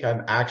I think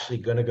I'm actually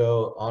going to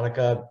go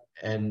Annika.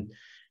 And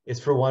it's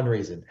for one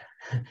reason.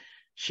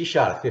 She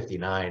shot a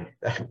 59.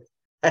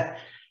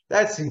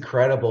 That's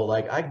incredible.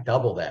 Like, I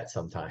double that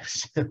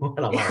sometimes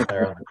when I'm out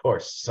there on the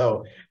course.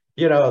 So,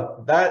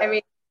 that. I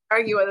mean,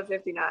 argue with a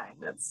 59.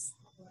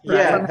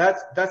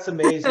 That's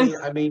amazing.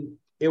 I mean,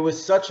 it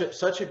was such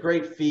a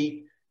great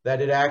feat that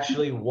it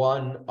actually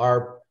won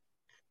our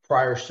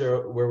prior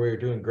show where we were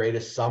doing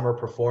greatest summer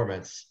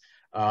performance.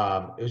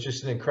 It was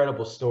just an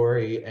incredible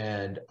story,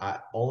 and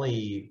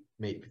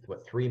maybe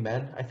 3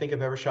 men I think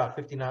have ever shot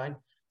 59.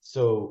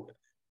 So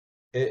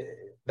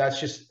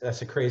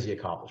that's a crazy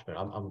accomplishment.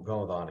 I'm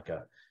going with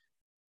Annika.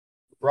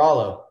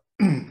 Rollo.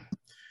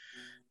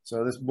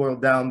 So this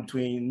boiled down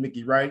between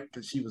Mickey Wright,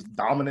 because she was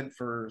dominant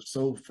for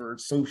so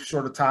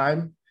short a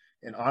time,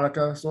 and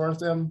Annika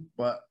Sorenstam.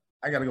 But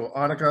I got to go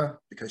Annika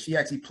because she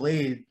actually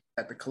played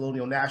at the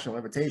Colonial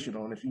National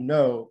Invitational, and if you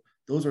know,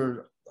 those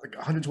are like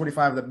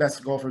 125 of the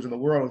best golfers in the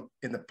world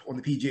on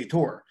the PGA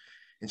Tour.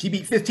 And she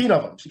beat 15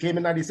 of them. She came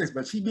in 96,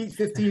 but she beat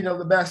 15 of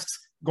the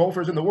best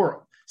golfers in the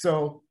world.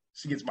 So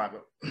she gets my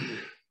vote.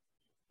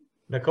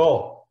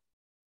 Nicole.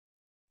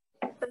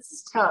 This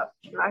is tough.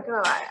 I'm not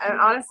going to lie. And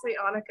honestly,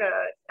 Annika,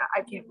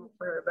 I can't vote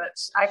for her, but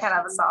I kind of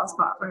have a soft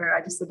spot for her.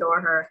 I just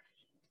adore her.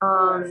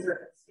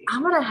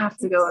 I'm going to have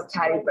to go with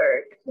Patty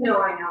Berg.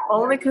 No, I know.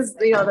 Only because,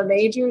 the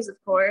majors, of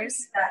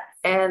course.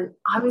 And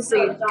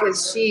obviously,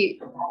 because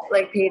she,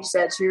 like Paige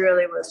said, she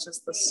really was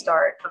just the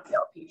start of the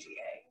LPGA.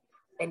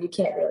 And you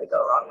can't really go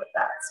wrong with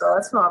that. So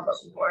that's what I'm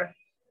voting for.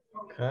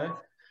 Okay.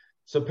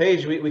 So,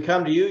 Paige, we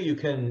come to you. You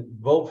can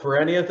vote for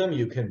any of them.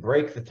 You can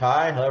break the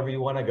tie, however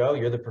you want to go.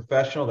 You're the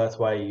professional. That's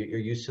why you're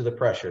used to the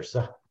pressure.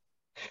 So,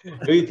 who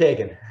are you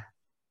taking?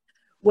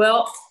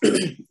 Well,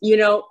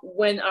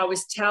 when I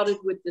was touted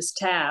with this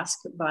task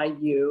by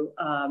you,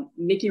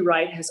 Mickey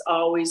Wright has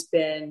always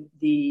been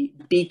the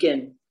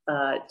beacon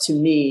to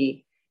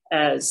me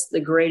as the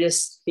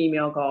greatest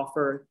female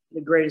golfer, the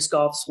greatest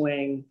golf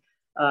swing,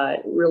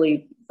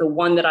 really the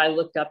one that I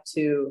looked up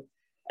to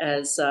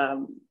as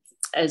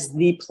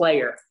the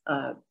player.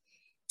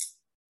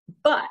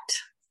 But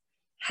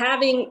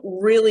having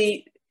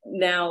really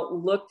now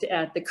looked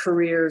at the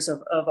careers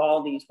of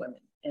all these women,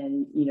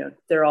 and,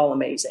 they're all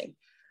amazing.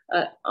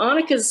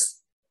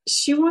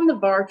 She won the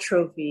VAR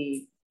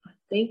trophy, I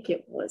think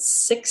it was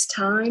 6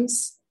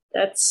 times.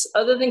 That's,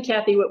 other than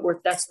Kathy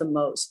Whitworth, that's the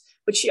most.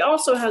 But she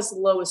also has the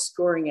lowest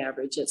scoring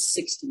average at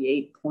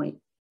 68.8,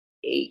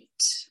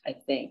 I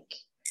think.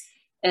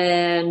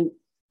 And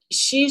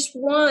she's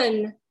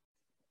won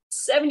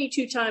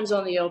 72 times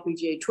on the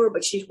LPGA Tour,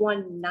 but she's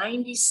won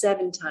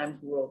 97 times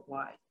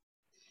worldwide.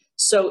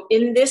 So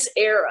in this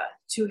era,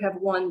 to have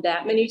won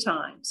that many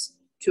times,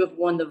 to have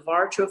won the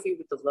VAR trophy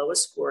with the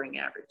lowest scoring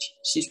average,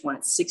 she's won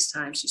it 6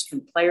 times. She's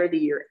been Player of the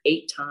Year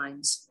 8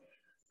 times.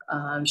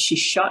 She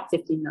shot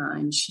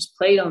 59. She's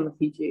played on the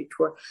PGA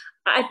Tour.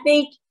 I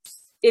think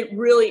it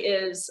really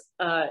is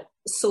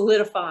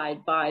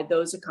solidified by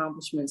those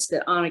accomplishments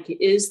that Annika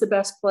is the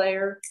best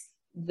player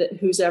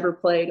who's ever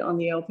played on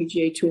the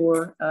LPGA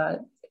Tour.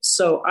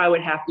 So I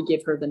would have to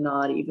give her the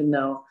nod, even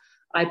though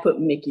I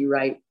put Mickey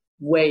Wright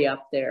way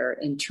up there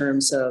in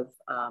terms of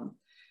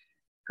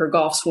her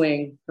golf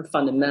swing, her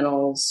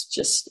fundamentals,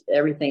 just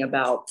everything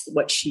about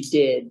what she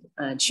did.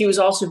 And she was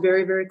also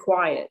very, very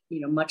quiet,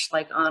 much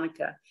like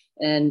Annika.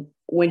 And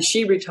when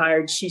she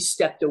retired, she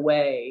stepped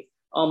away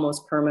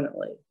almost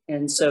permanently.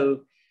 And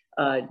so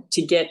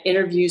to get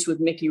interviews with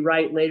Mickey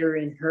Wright later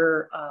in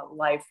her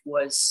life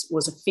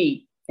was a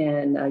feat.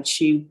 And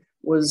she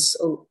was,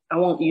 I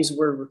won't use the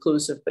word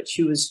reclusive, but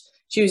she was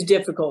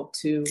difficult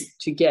to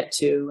get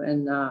to.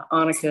 And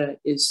Annika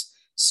is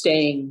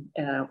staying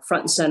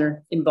front and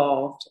center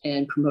involved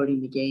and promoting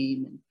the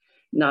game. And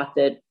not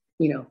that,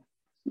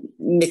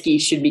 Mickey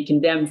should be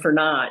condemned for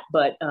not,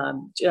 but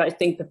I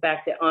think the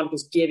fact that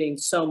Annika's giving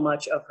so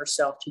much of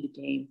herself to the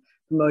game,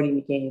 promoting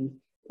the game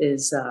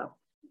is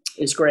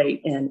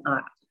great. And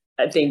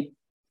I think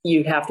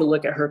you'd have to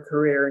look at her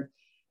career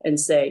and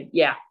say,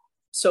 yeah,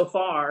 so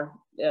far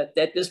at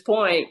this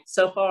point,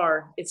 so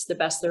far, it's the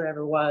best there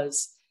ever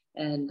was.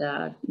 And,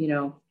 I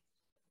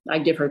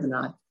give her the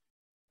nod.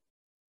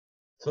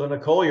 So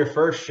Nicole, your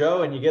first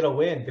show and you get a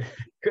win.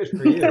 Good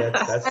for you.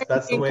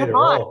 That's the way to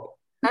roll.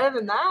 Better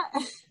than that.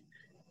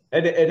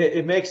 And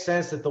it makes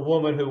sense that the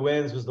woman who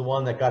wins was the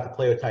one that got to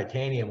play with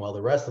titanium, while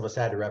the rest of us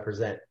had to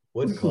represent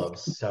wood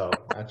clubs. So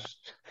that's,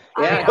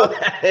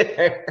 that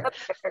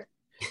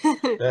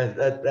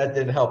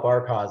didn't help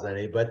our cause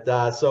any. But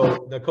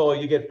so Nicole,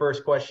 you get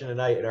first question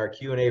tonight in our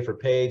Q&A for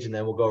Paige, and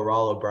then we'll go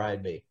Rollo,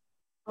 Brian, me.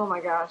 Oh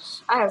my gosh,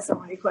 I have so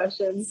many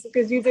questions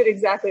because you did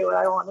exactly what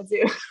I want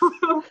to do.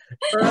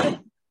 Right.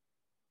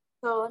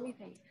 So let me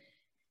think.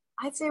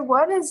 I'd say I'm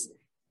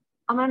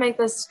going to make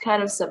this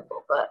kind of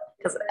simple, but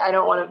because I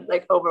don't want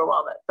to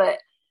overwhelm it, but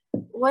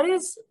what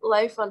is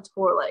life on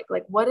tour like?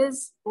 What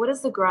is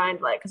the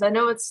grind like? Because I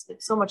know it's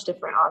so much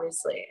different,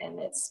 obviously, and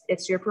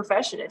it's your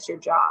profession, it's your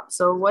job.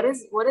 So what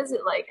is it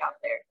like out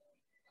there?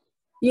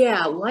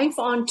 Yeah, life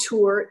on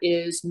tour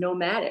is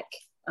nomadic.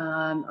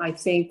 I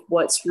think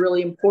what's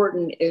really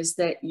important is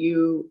that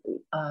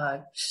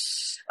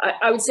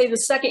I would say the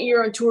second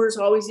year on tour is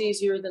always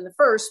easier than the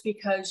first,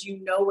 because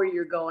you know where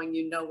you're going,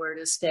 you know where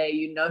to stay,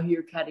 you know who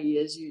your caddy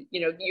is, you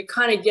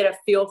kind of get a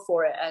feel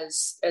for it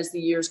as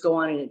the years go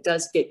on, and it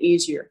does get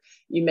easier.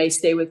 You may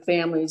stay with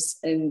families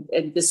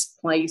at this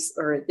place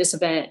or at this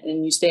event,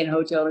 and you stay in a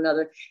hotel at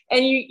another,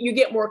 and you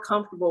get more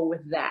comfortable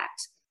with that.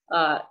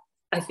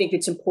 I think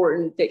it's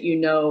important that you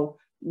know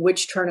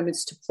which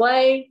tournaments to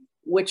play,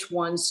 which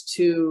ones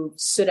to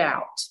sit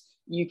out.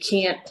 You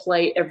can't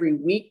play every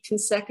week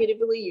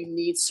consecutively. You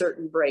need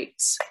certain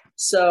breaks.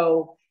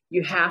 So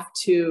you have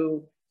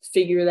to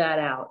figure that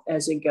out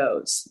as it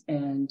goes.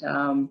 And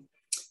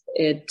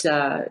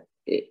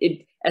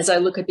as I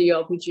look at the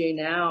LPGA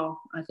now,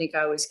 I think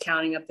I was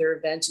counting up their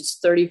events. It's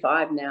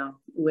 35 now,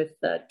 with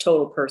a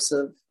total purse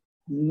of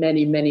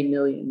many, many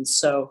millions.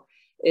 So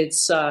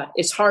it's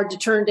hard to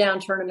turn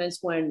down tournaments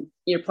when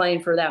you're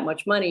playing for that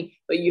much money,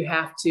 but you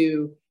have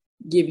to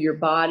give your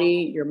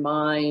body, your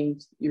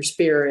mind, your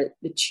spirit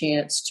the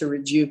chance to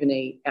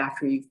rejuvenate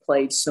after you've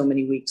played so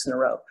many weeks in a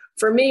row.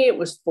 For me, it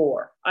was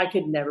 4. I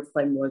could never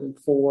play more than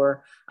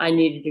 4. I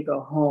needed to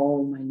go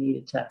home. I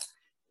needed to,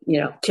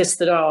 kiss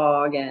the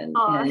dog and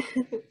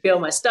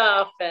feel my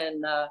stuff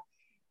and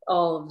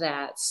all of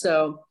that.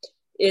 So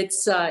it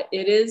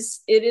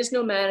is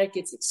nomadic.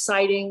 It's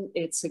exciting.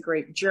 It's a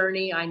great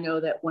journey. I know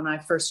that when I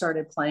first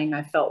started playing,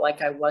 I felt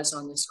like I was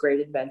on this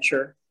great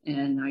adventure,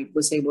 and I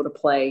was able to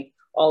play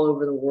all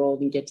over the world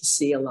and get to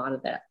see a lot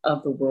of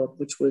the world,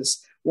 which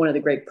was one of the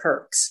great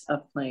perks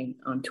of playing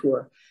on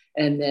tour.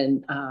 And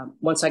then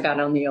once I got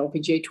on the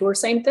LPGA Tour,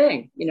 same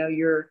thing.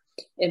 You're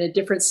in a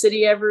different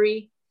city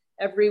every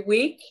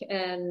week,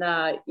 and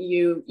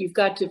you've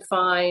got to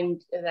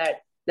find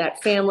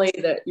that family,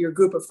 your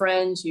group of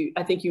friends.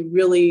 I think you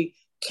really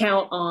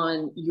count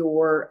on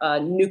your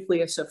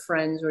nucleus of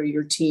friends, or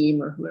your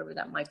team, or whoever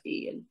that might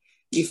be, and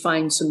you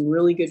find some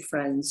really good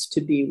friends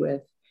to be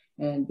with.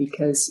 And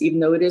because even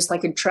though it is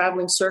like a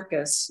traveling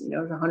circus,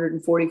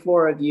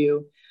 144 of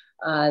you,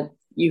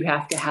 you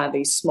have to have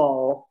a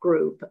small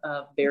group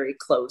of very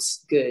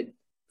close, good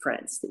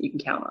friends that you can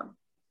count on.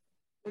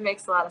 It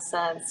makes a lot of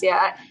sense.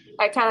 Yeah,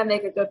 I kind of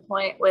make a good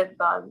point with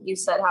you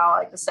said how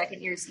like the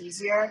second year is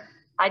easier.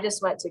 I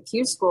just went to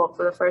Q school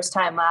for the first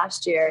time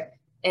last year,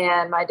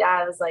 and my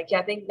dad was like, yeah,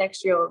 I think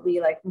next year will be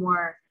like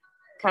more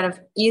kind of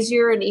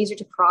easier and easier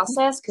to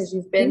process because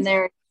you've been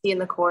there seeing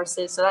the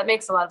courses. So that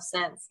makes a lot of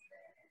sense.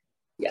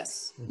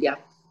 Yes. Yeah.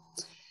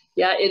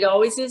 Yeah, it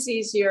always is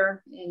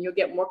easier, and you'll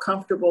get more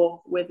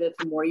comfortable with it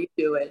the more you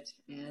do it.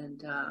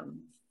 And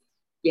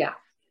yeah,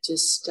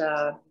 just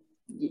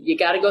you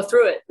got to go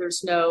through it.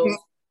 There's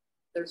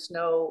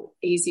no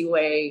easy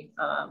way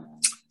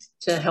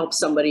to help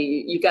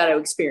somebody. You got to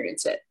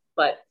experience it,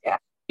 but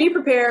be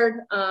prepared.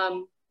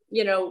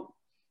 You know,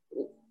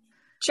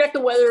 check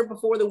the weather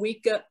before the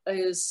week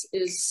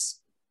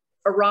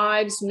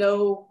arrives.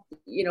 Know,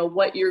 you know,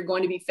 what you're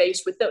going to be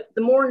faced with.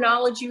 The more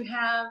knowledge you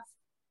have,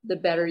 the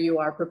better you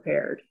are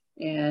prepared.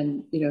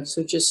 And, you know,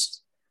 so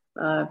just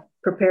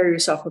prepare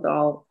yourself with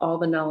all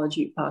the knowledge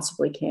you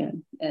possibly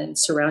can, and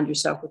surround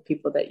yourself with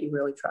people that you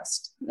really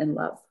trust and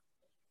love.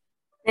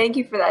 Thank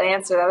you for that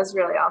answer. That was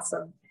really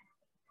awesome.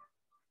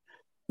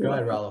 Go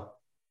ahead, Rollo.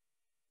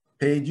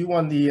 Paige, you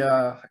won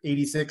the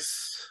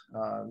 86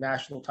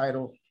 national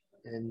title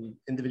in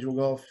individual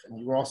golf, and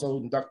you were also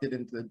inducted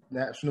into the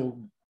National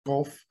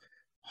Golf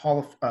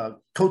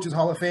Coaches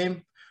Hall of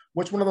Fame.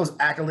 Which one of those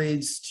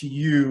accolades to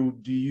you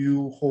do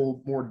you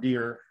hold more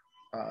dear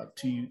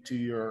to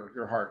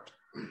your heart?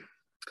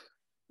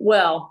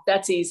 Well,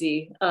 that's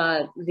easy.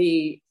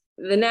 The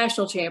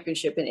national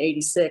championship in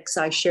 86,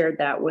 I shared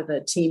that with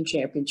a team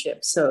championship.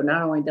 So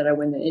not only did I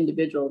win the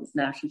individual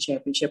national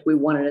championship, we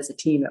won it as a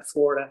team at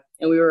Florida.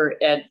 And we were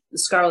at the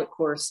Scarlet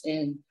Course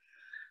in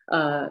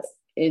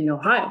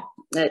Ohio,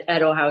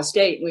 at Ohio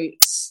State.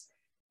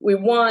 We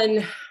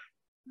won.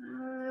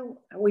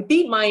 We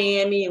beat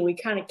Miami, and we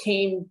kind of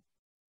came.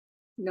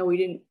 No, we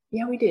didn't.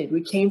 Yeah, we did.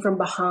 We came from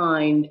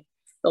behind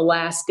the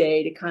last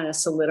day to kind of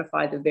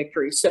solidify the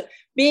victory. So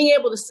being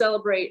able to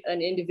celebrate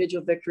an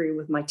individual victory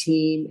with my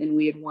team, and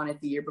we had won it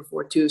the year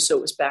before too. So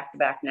it was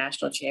back-to-back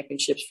national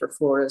championships for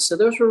Florida. So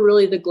those were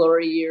really the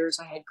glory years.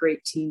 I had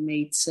great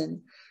teammates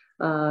and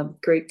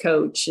great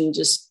coach, and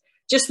just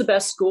the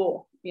best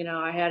school. You know,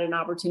 I had an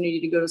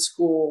opportunity to go to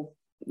school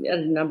at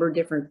a number of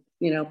different,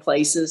 you know,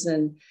 places.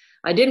 And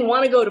I didn't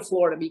want to go to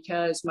Florida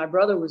because my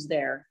brother was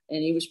there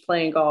and he was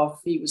playing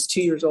golf. He was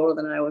 2 years older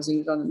than I was. He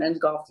was on the men's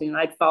golf team.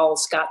 I'd followed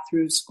Scott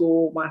through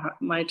school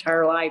my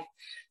entire life.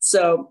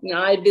 So, you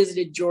know, I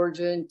visited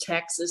Georgia and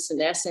Texas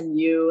and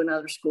SMU and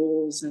other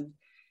schools.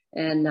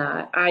 And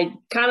I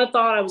kind of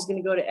thought I was going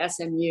to go to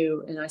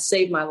SMU, and I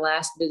saved my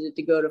last visit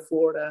to go to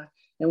Florida.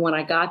 And when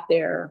I got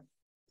there,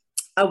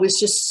 I was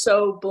just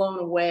so blown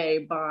away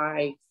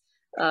by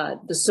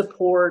the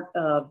support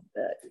of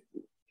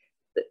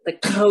the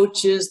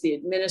coaches, the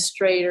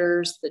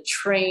administrators, the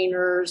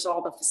trainers,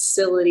 all the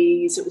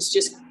facilities. It was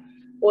just,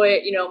 boy,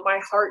 you know, my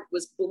heart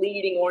was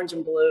bleeding orange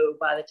and blue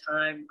by the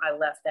time I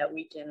left that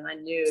weekend. And I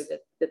knew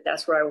that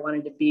that's where I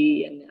wanted to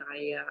be. And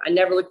I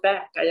never looked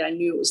back. I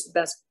knew it was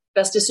the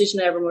best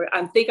decision I ever made.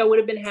 I think I would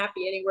have been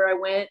happy anywhere I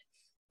went,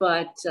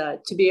 but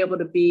to be able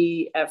to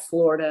be at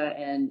Florida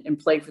and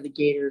play for the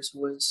Gators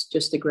was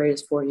just the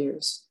greatest 4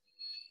 years.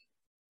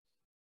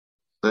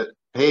 But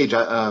Paige,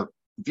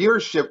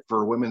 viewership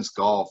for women's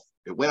golf,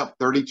 it went up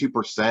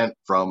 32%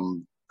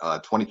 from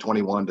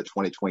 2021 to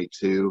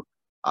 2022,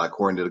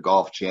 according to the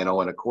Golf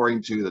Channel. And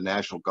according to the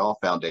National Golf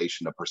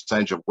Foundation, the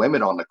percentage of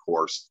women on the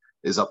course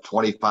is up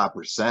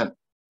 25%.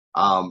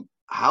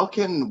 How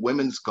can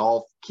women's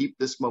golf keep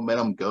this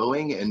momentum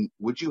going? And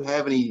would you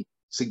have any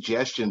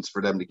suggestions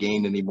for them to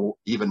gain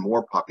even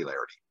more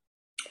popularity?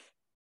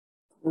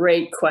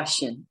 Great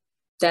question.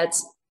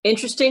 That's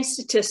interesting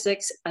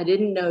statistics. I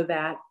didn't know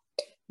that,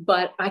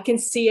 but I can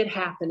see it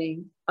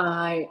happening.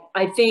 I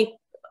think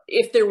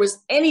if there was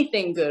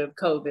anything good of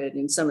COVID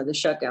and some of the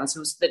shutdowns, it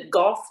was that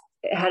golf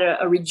had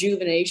a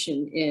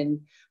rejuvenation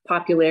in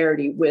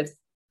popularity with,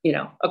 you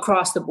know,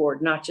 across the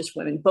board, not just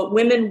women, but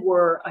women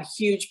were a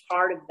huge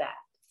part of that.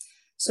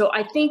 So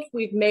I think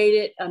we've made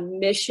it a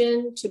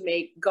mission to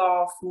make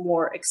golf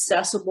more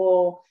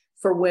accessible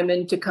for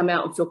women to come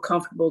out and feel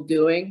comfortable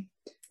doing.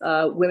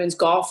 Women's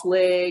golf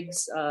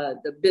leagues,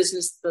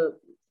 the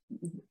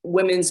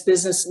Women's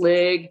Business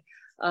League.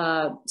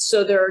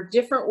 So there are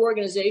different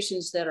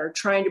organizations that are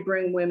trying to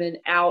bring women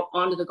out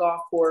onto the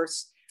golf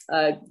course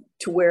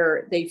to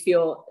where they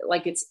feel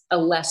like it's a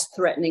less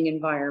threatening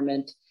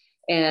environment.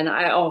 And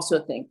I also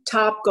think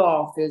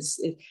Topgolf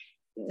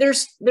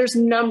there's a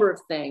number of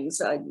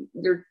things.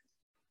 They're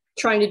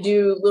trying to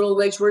do little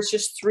leagues where it's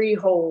just 3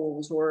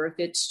 holes, or if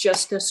it's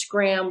just a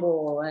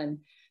scramble. And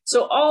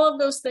so all of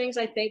those things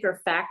I think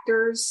are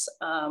factors.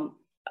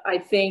 I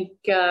think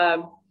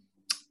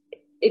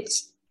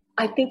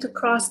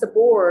across the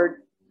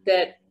board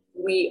that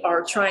we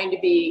are trying to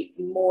be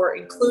more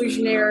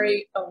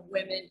inclusionary of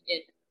women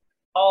in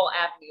all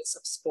avenues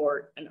of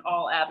sport and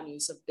all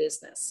avenues of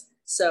business.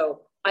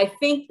 So I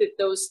think that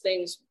those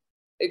things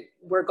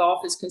where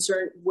golf is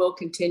concerned, will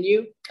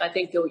continue. I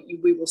think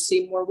we will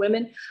see more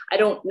women. I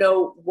don't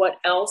know what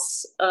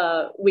else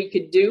we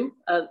could do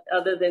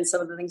other than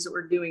some of the things that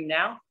we're doing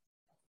now.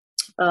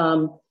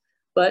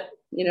 But,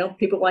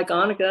 people like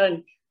Annika,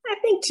 and I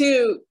think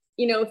too,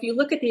 if you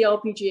look at the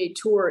LPGA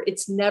Tour,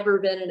 it's never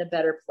been in a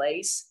better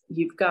place.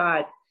 You've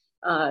got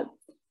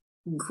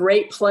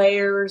great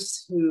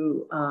players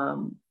who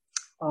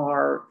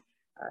are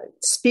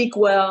speak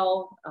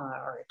well,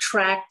 are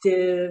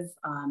attractive,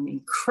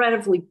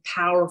 incredibly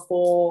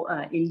powerful,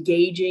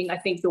 engaging. I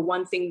think the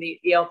one thing the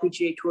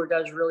LPGA Tour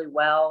does really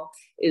well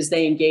is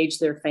they engage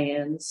their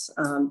fans.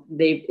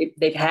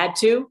 They've had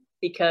to,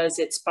 because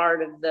it's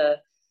part of the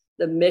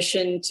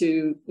mission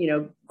to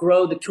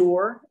grow the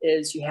tour.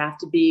 Is you have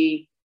to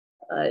be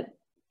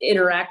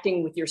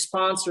interacting with your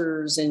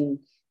sponsors and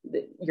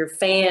your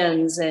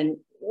fans, and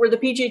where the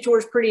PGA Tour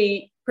is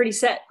pretty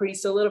set, pretty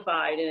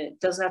solidified, and it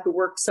doesn't have to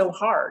work so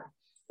hard.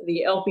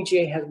 The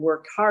LPGA has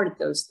worked hard at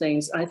those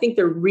things. I think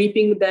they're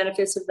reaping the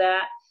benefits of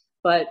that,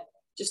 but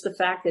just the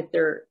fact that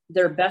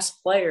their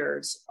best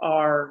players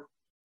are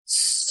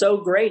so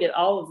great at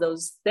all of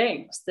those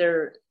things.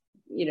 They're,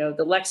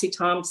 the Lexi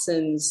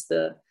Thompsons,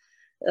 the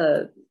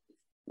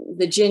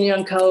Jin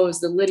Young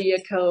Ko's, the Lydia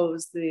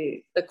Ko's,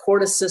 the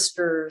Korda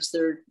sisters.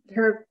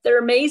 They're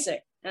amazing.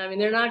 I mean,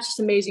 they're not just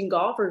amazing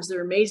golfers;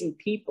 they're amazing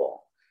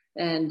people.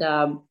 And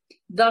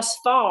thus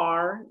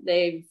far,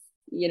 they've,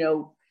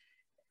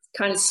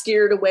 kind of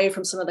steered away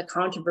from some of the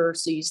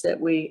controversies that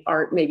we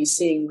are maybe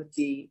seeing with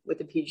the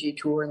PGA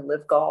Tour and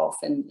Live Golf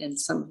and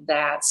some of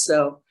that.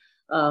 So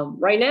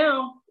right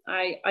now,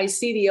 I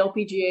see the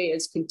LPGA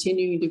as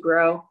continuing to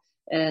grow.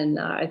 And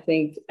I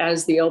think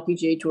as the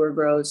LPGA Tour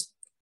grows,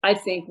 I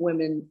think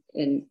women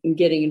in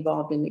getting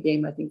involved in the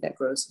game, I think that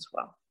grows as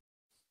well.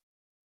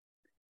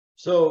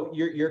 So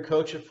your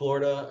coach at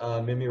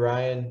Florida, Mimi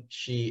Ryan,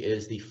 she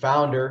is the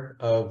founder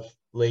of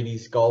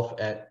ladies golf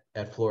at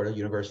Florida,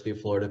 University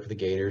of Florida, for the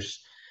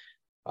Gators.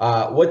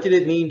 What did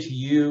it mean to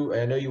you?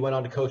 I know you went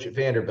on to coach at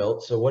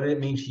Vanderbilt. So what did it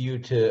mean to you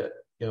to,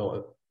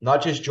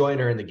 not just join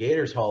her in the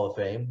Gators Hall of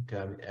Fame,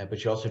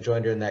 but you also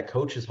joined her in that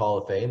Coaches Hall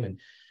of Fame? And,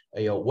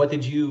 what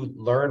did you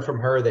learn from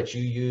her that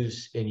you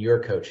use in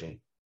your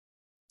coaching?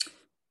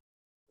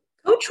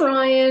 Coach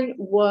Ryan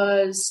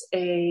was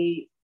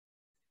a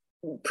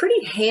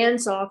pretty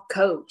hands-off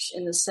coach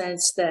in the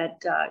sense that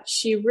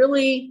she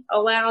really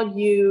allowed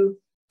you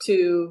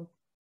to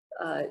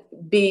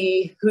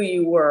be who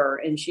you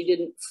were, and she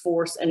didn't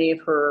force any of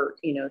her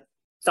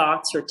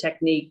thoughts or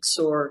techniques,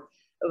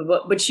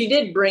 but she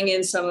did bring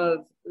in some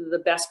of the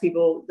best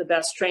people, the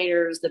best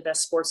trainers, the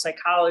best sports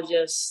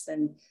psychologists,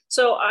 and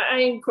so I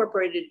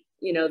incorporated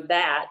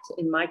that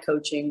in my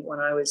coaching when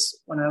I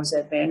was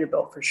at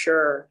Vanderbilt, for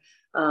sure.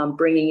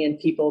 Bringing in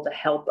people to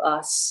help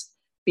us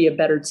be a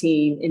better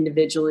team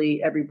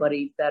individually.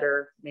 Everybody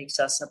better makes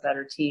us a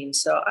better team.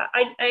 So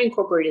I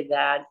incorporated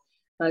that.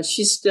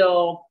 She's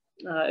still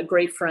a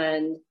great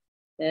friend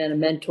and a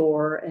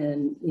mentor.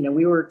 And,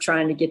 we were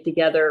trying to get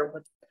together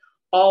with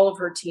all of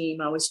her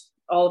team.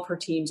 All of her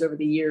teams over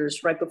the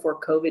years. Right before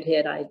COVID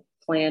hit, I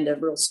planned a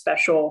real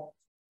special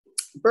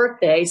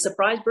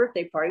surprise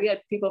birthday party. We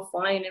had people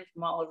flying in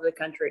from all over the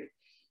country.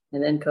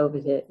 And then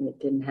COVID hit and it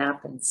didn't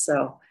happen.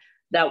 So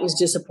that was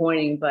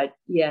disappointing. But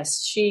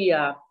yes, she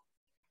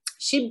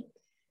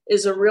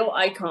is a real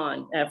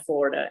icon at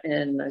Florida,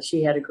 and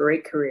she had a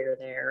great career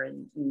there,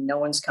 and no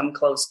one's come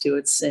close to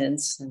it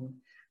since. And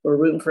we're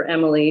rooting for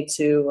Emily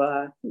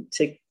to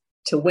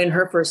win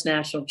her first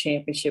national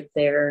championship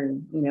there.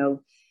 And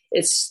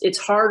it's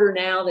harder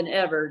now than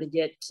ever to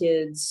get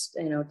kids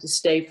to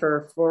stay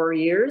for 4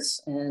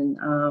 years and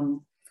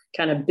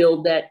kind of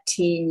build that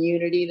team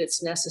unity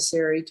that's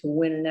necessary to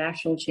win a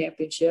national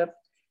championship.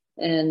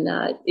 And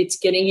it's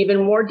getting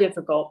even more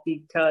difficult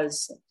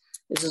because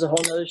this is a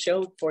whole nother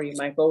show for you,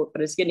 Michael,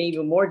 but it's getting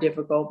even more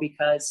difficult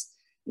because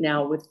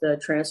now with the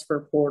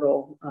transfer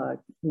portal,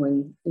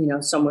 when,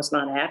 someone's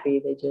not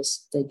happy,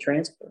 they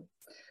transfer.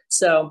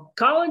 So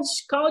college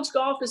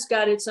golf has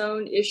got its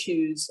own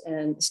issues,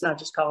 and it's not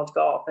just college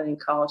golf. I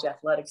think college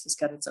athletics has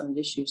got its own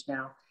issues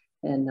now,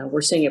 and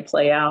we're seeing it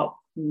play out.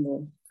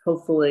 And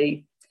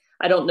hopefully,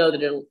 I don't know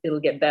that it'll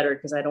get better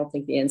because I don't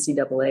think the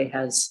NCAA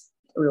has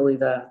really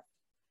the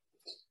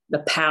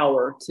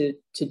power to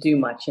do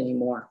much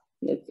anymore.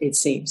 It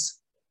seems.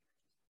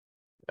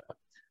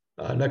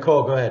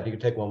 Nicole, go ahead. You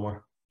can take one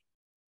more.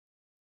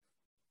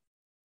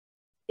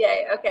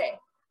 Yay. Okay.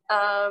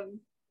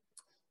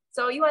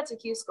 So you went to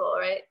Q school,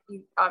 right?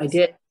 I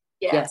did.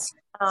 Yeah. Yes.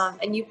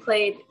 And you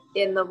played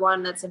in the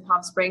one that's in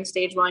Palm Springs,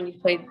 stage one. You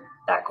played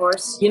that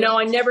course?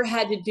 I never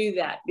had to do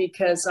that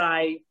because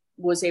I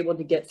was able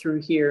to get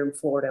through here in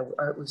Florida.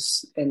 It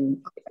was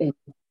in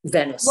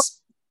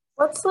Venice.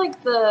 What's like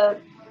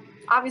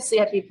obviously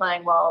you have to be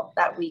playing well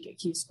that week at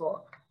Q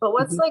school, but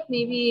what's like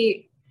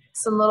maybe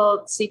some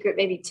little secret,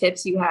 maybe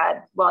tips you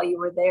had while you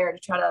were there to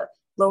try to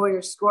lower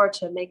your score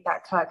to make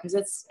that cut?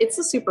 Because it's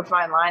a super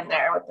fine line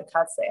there with the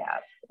cuts they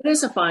have. It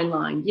is a fine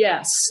line,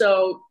 yes.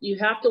 So you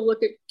have to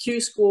look at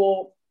Q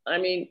school. I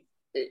mean,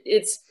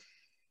 it's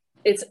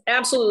it's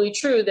absolutely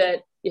true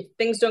that if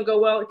things don't go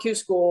well at Q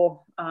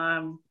school,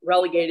 I'm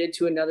relegated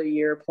to another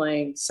year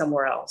playing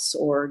somewhere else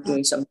or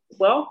doing something.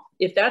 Well,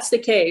 if that's the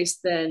case,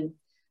 then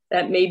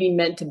that may be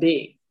meant to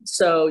be.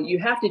 So you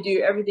have to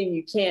do everything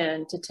you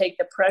can to take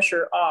the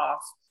pressure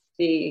off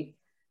the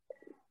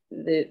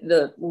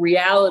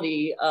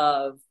reality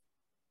of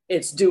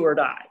it's do or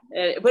die.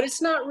 But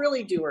it's not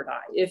really do or die.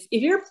 If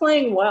you're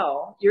playing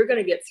well, you're going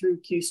to get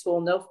through Q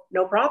school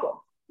no problem.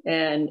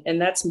 And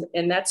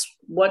that's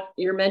what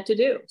you're meant to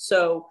do.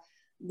 So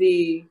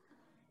the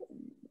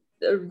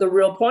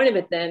real point of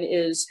it then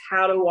is,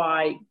 how do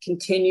I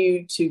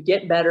continue to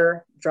get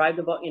better, drive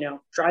the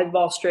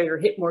ball straighter,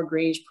 hit more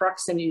greens,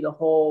 proximity to the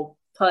hole,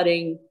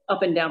 putting,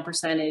 up and down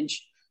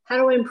percentage. How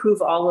do I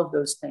improve all of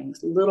those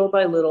things little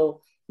by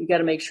little? You got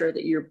to make sure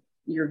that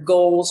your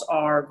goals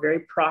are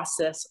very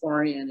process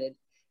oriented,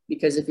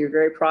 because if you're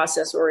very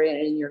process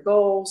oriented in your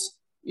goals,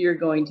 you're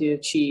going to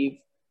achieve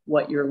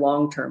what your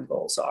long-term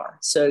goals are.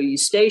 So you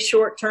stay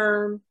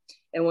short-term,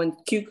 and when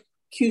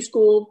Q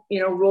school,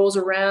 rolls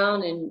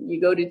around and you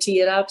go to tee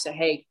it up, say,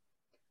 hey,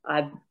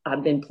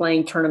 I've been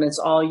playing tournaments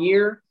all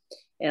year,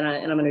 and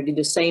I'm going to do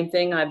the same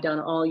thing I've done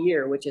all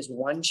year, which is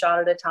one shot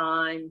at a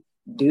time,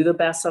 do the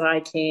best that I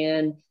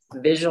can,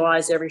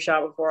 visualize every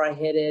shot before I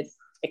hit it,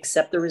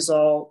 accept the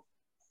result,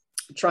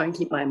 try and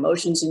keep my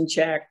emotions in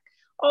check,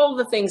 all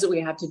the things that we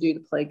have to do to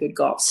play good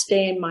golf,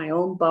 stay in my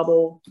own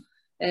bubble.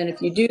 And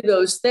if you do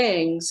those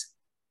things,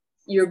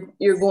 you're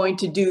going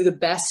to do the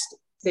best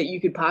that you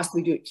could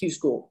possibly do at Q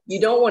school.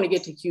 You don't want to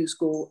get to Q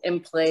school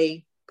and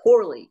play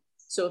poorly.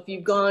 So if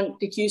you've gone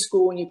to Q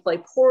school and you play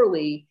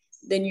poorly,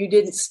 then you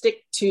didn't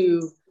stick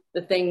to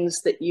the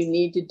things that you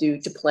need to do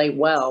to play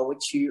well,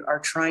 which you are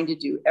trying to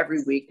do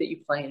every week that you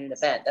play in an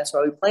event. That's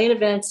why we play in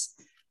events,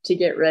 to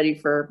get ready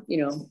for,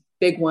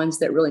 big ones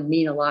that really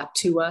mean a lot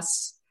to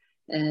us.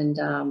 And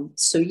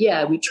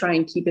we try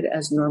and keep it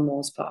as normal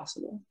as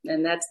possible.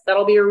 And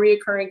that'll be a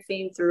reoccurring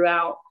theme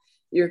throughout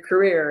your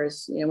career,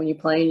 is, when you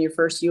play in your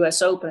first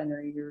US Open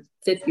or your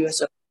fifth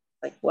US Open,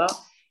 like,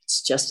 well,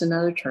 it's just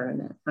another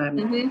tournament.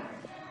 I'm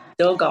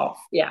still golf.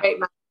 Yeah. Great.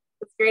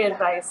 That's great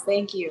advice.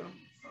 Thank you.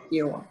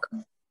 You're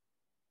welcome.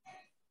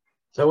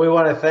 So we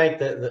want to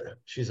thank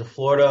she's a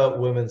Florida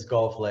women's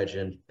golf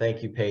legend.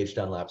 Thank you, Paige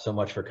Dunlap, so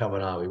much for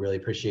coming on. We really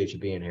appreciate you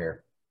being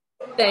here.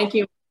 Thank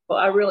you. Well,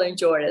 I really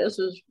enjoyed it. This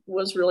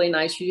was really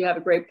nice. You have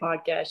a great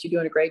podcast. You're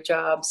doing a great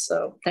job.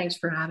 So thanks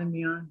for having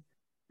me on.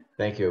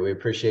 Thank you. We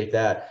appreciate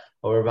that.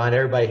 I'll remind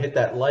everybody, hit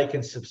that like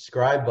and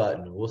subscribe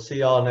button. We'll see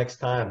y'all next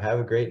time. Have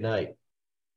a great night.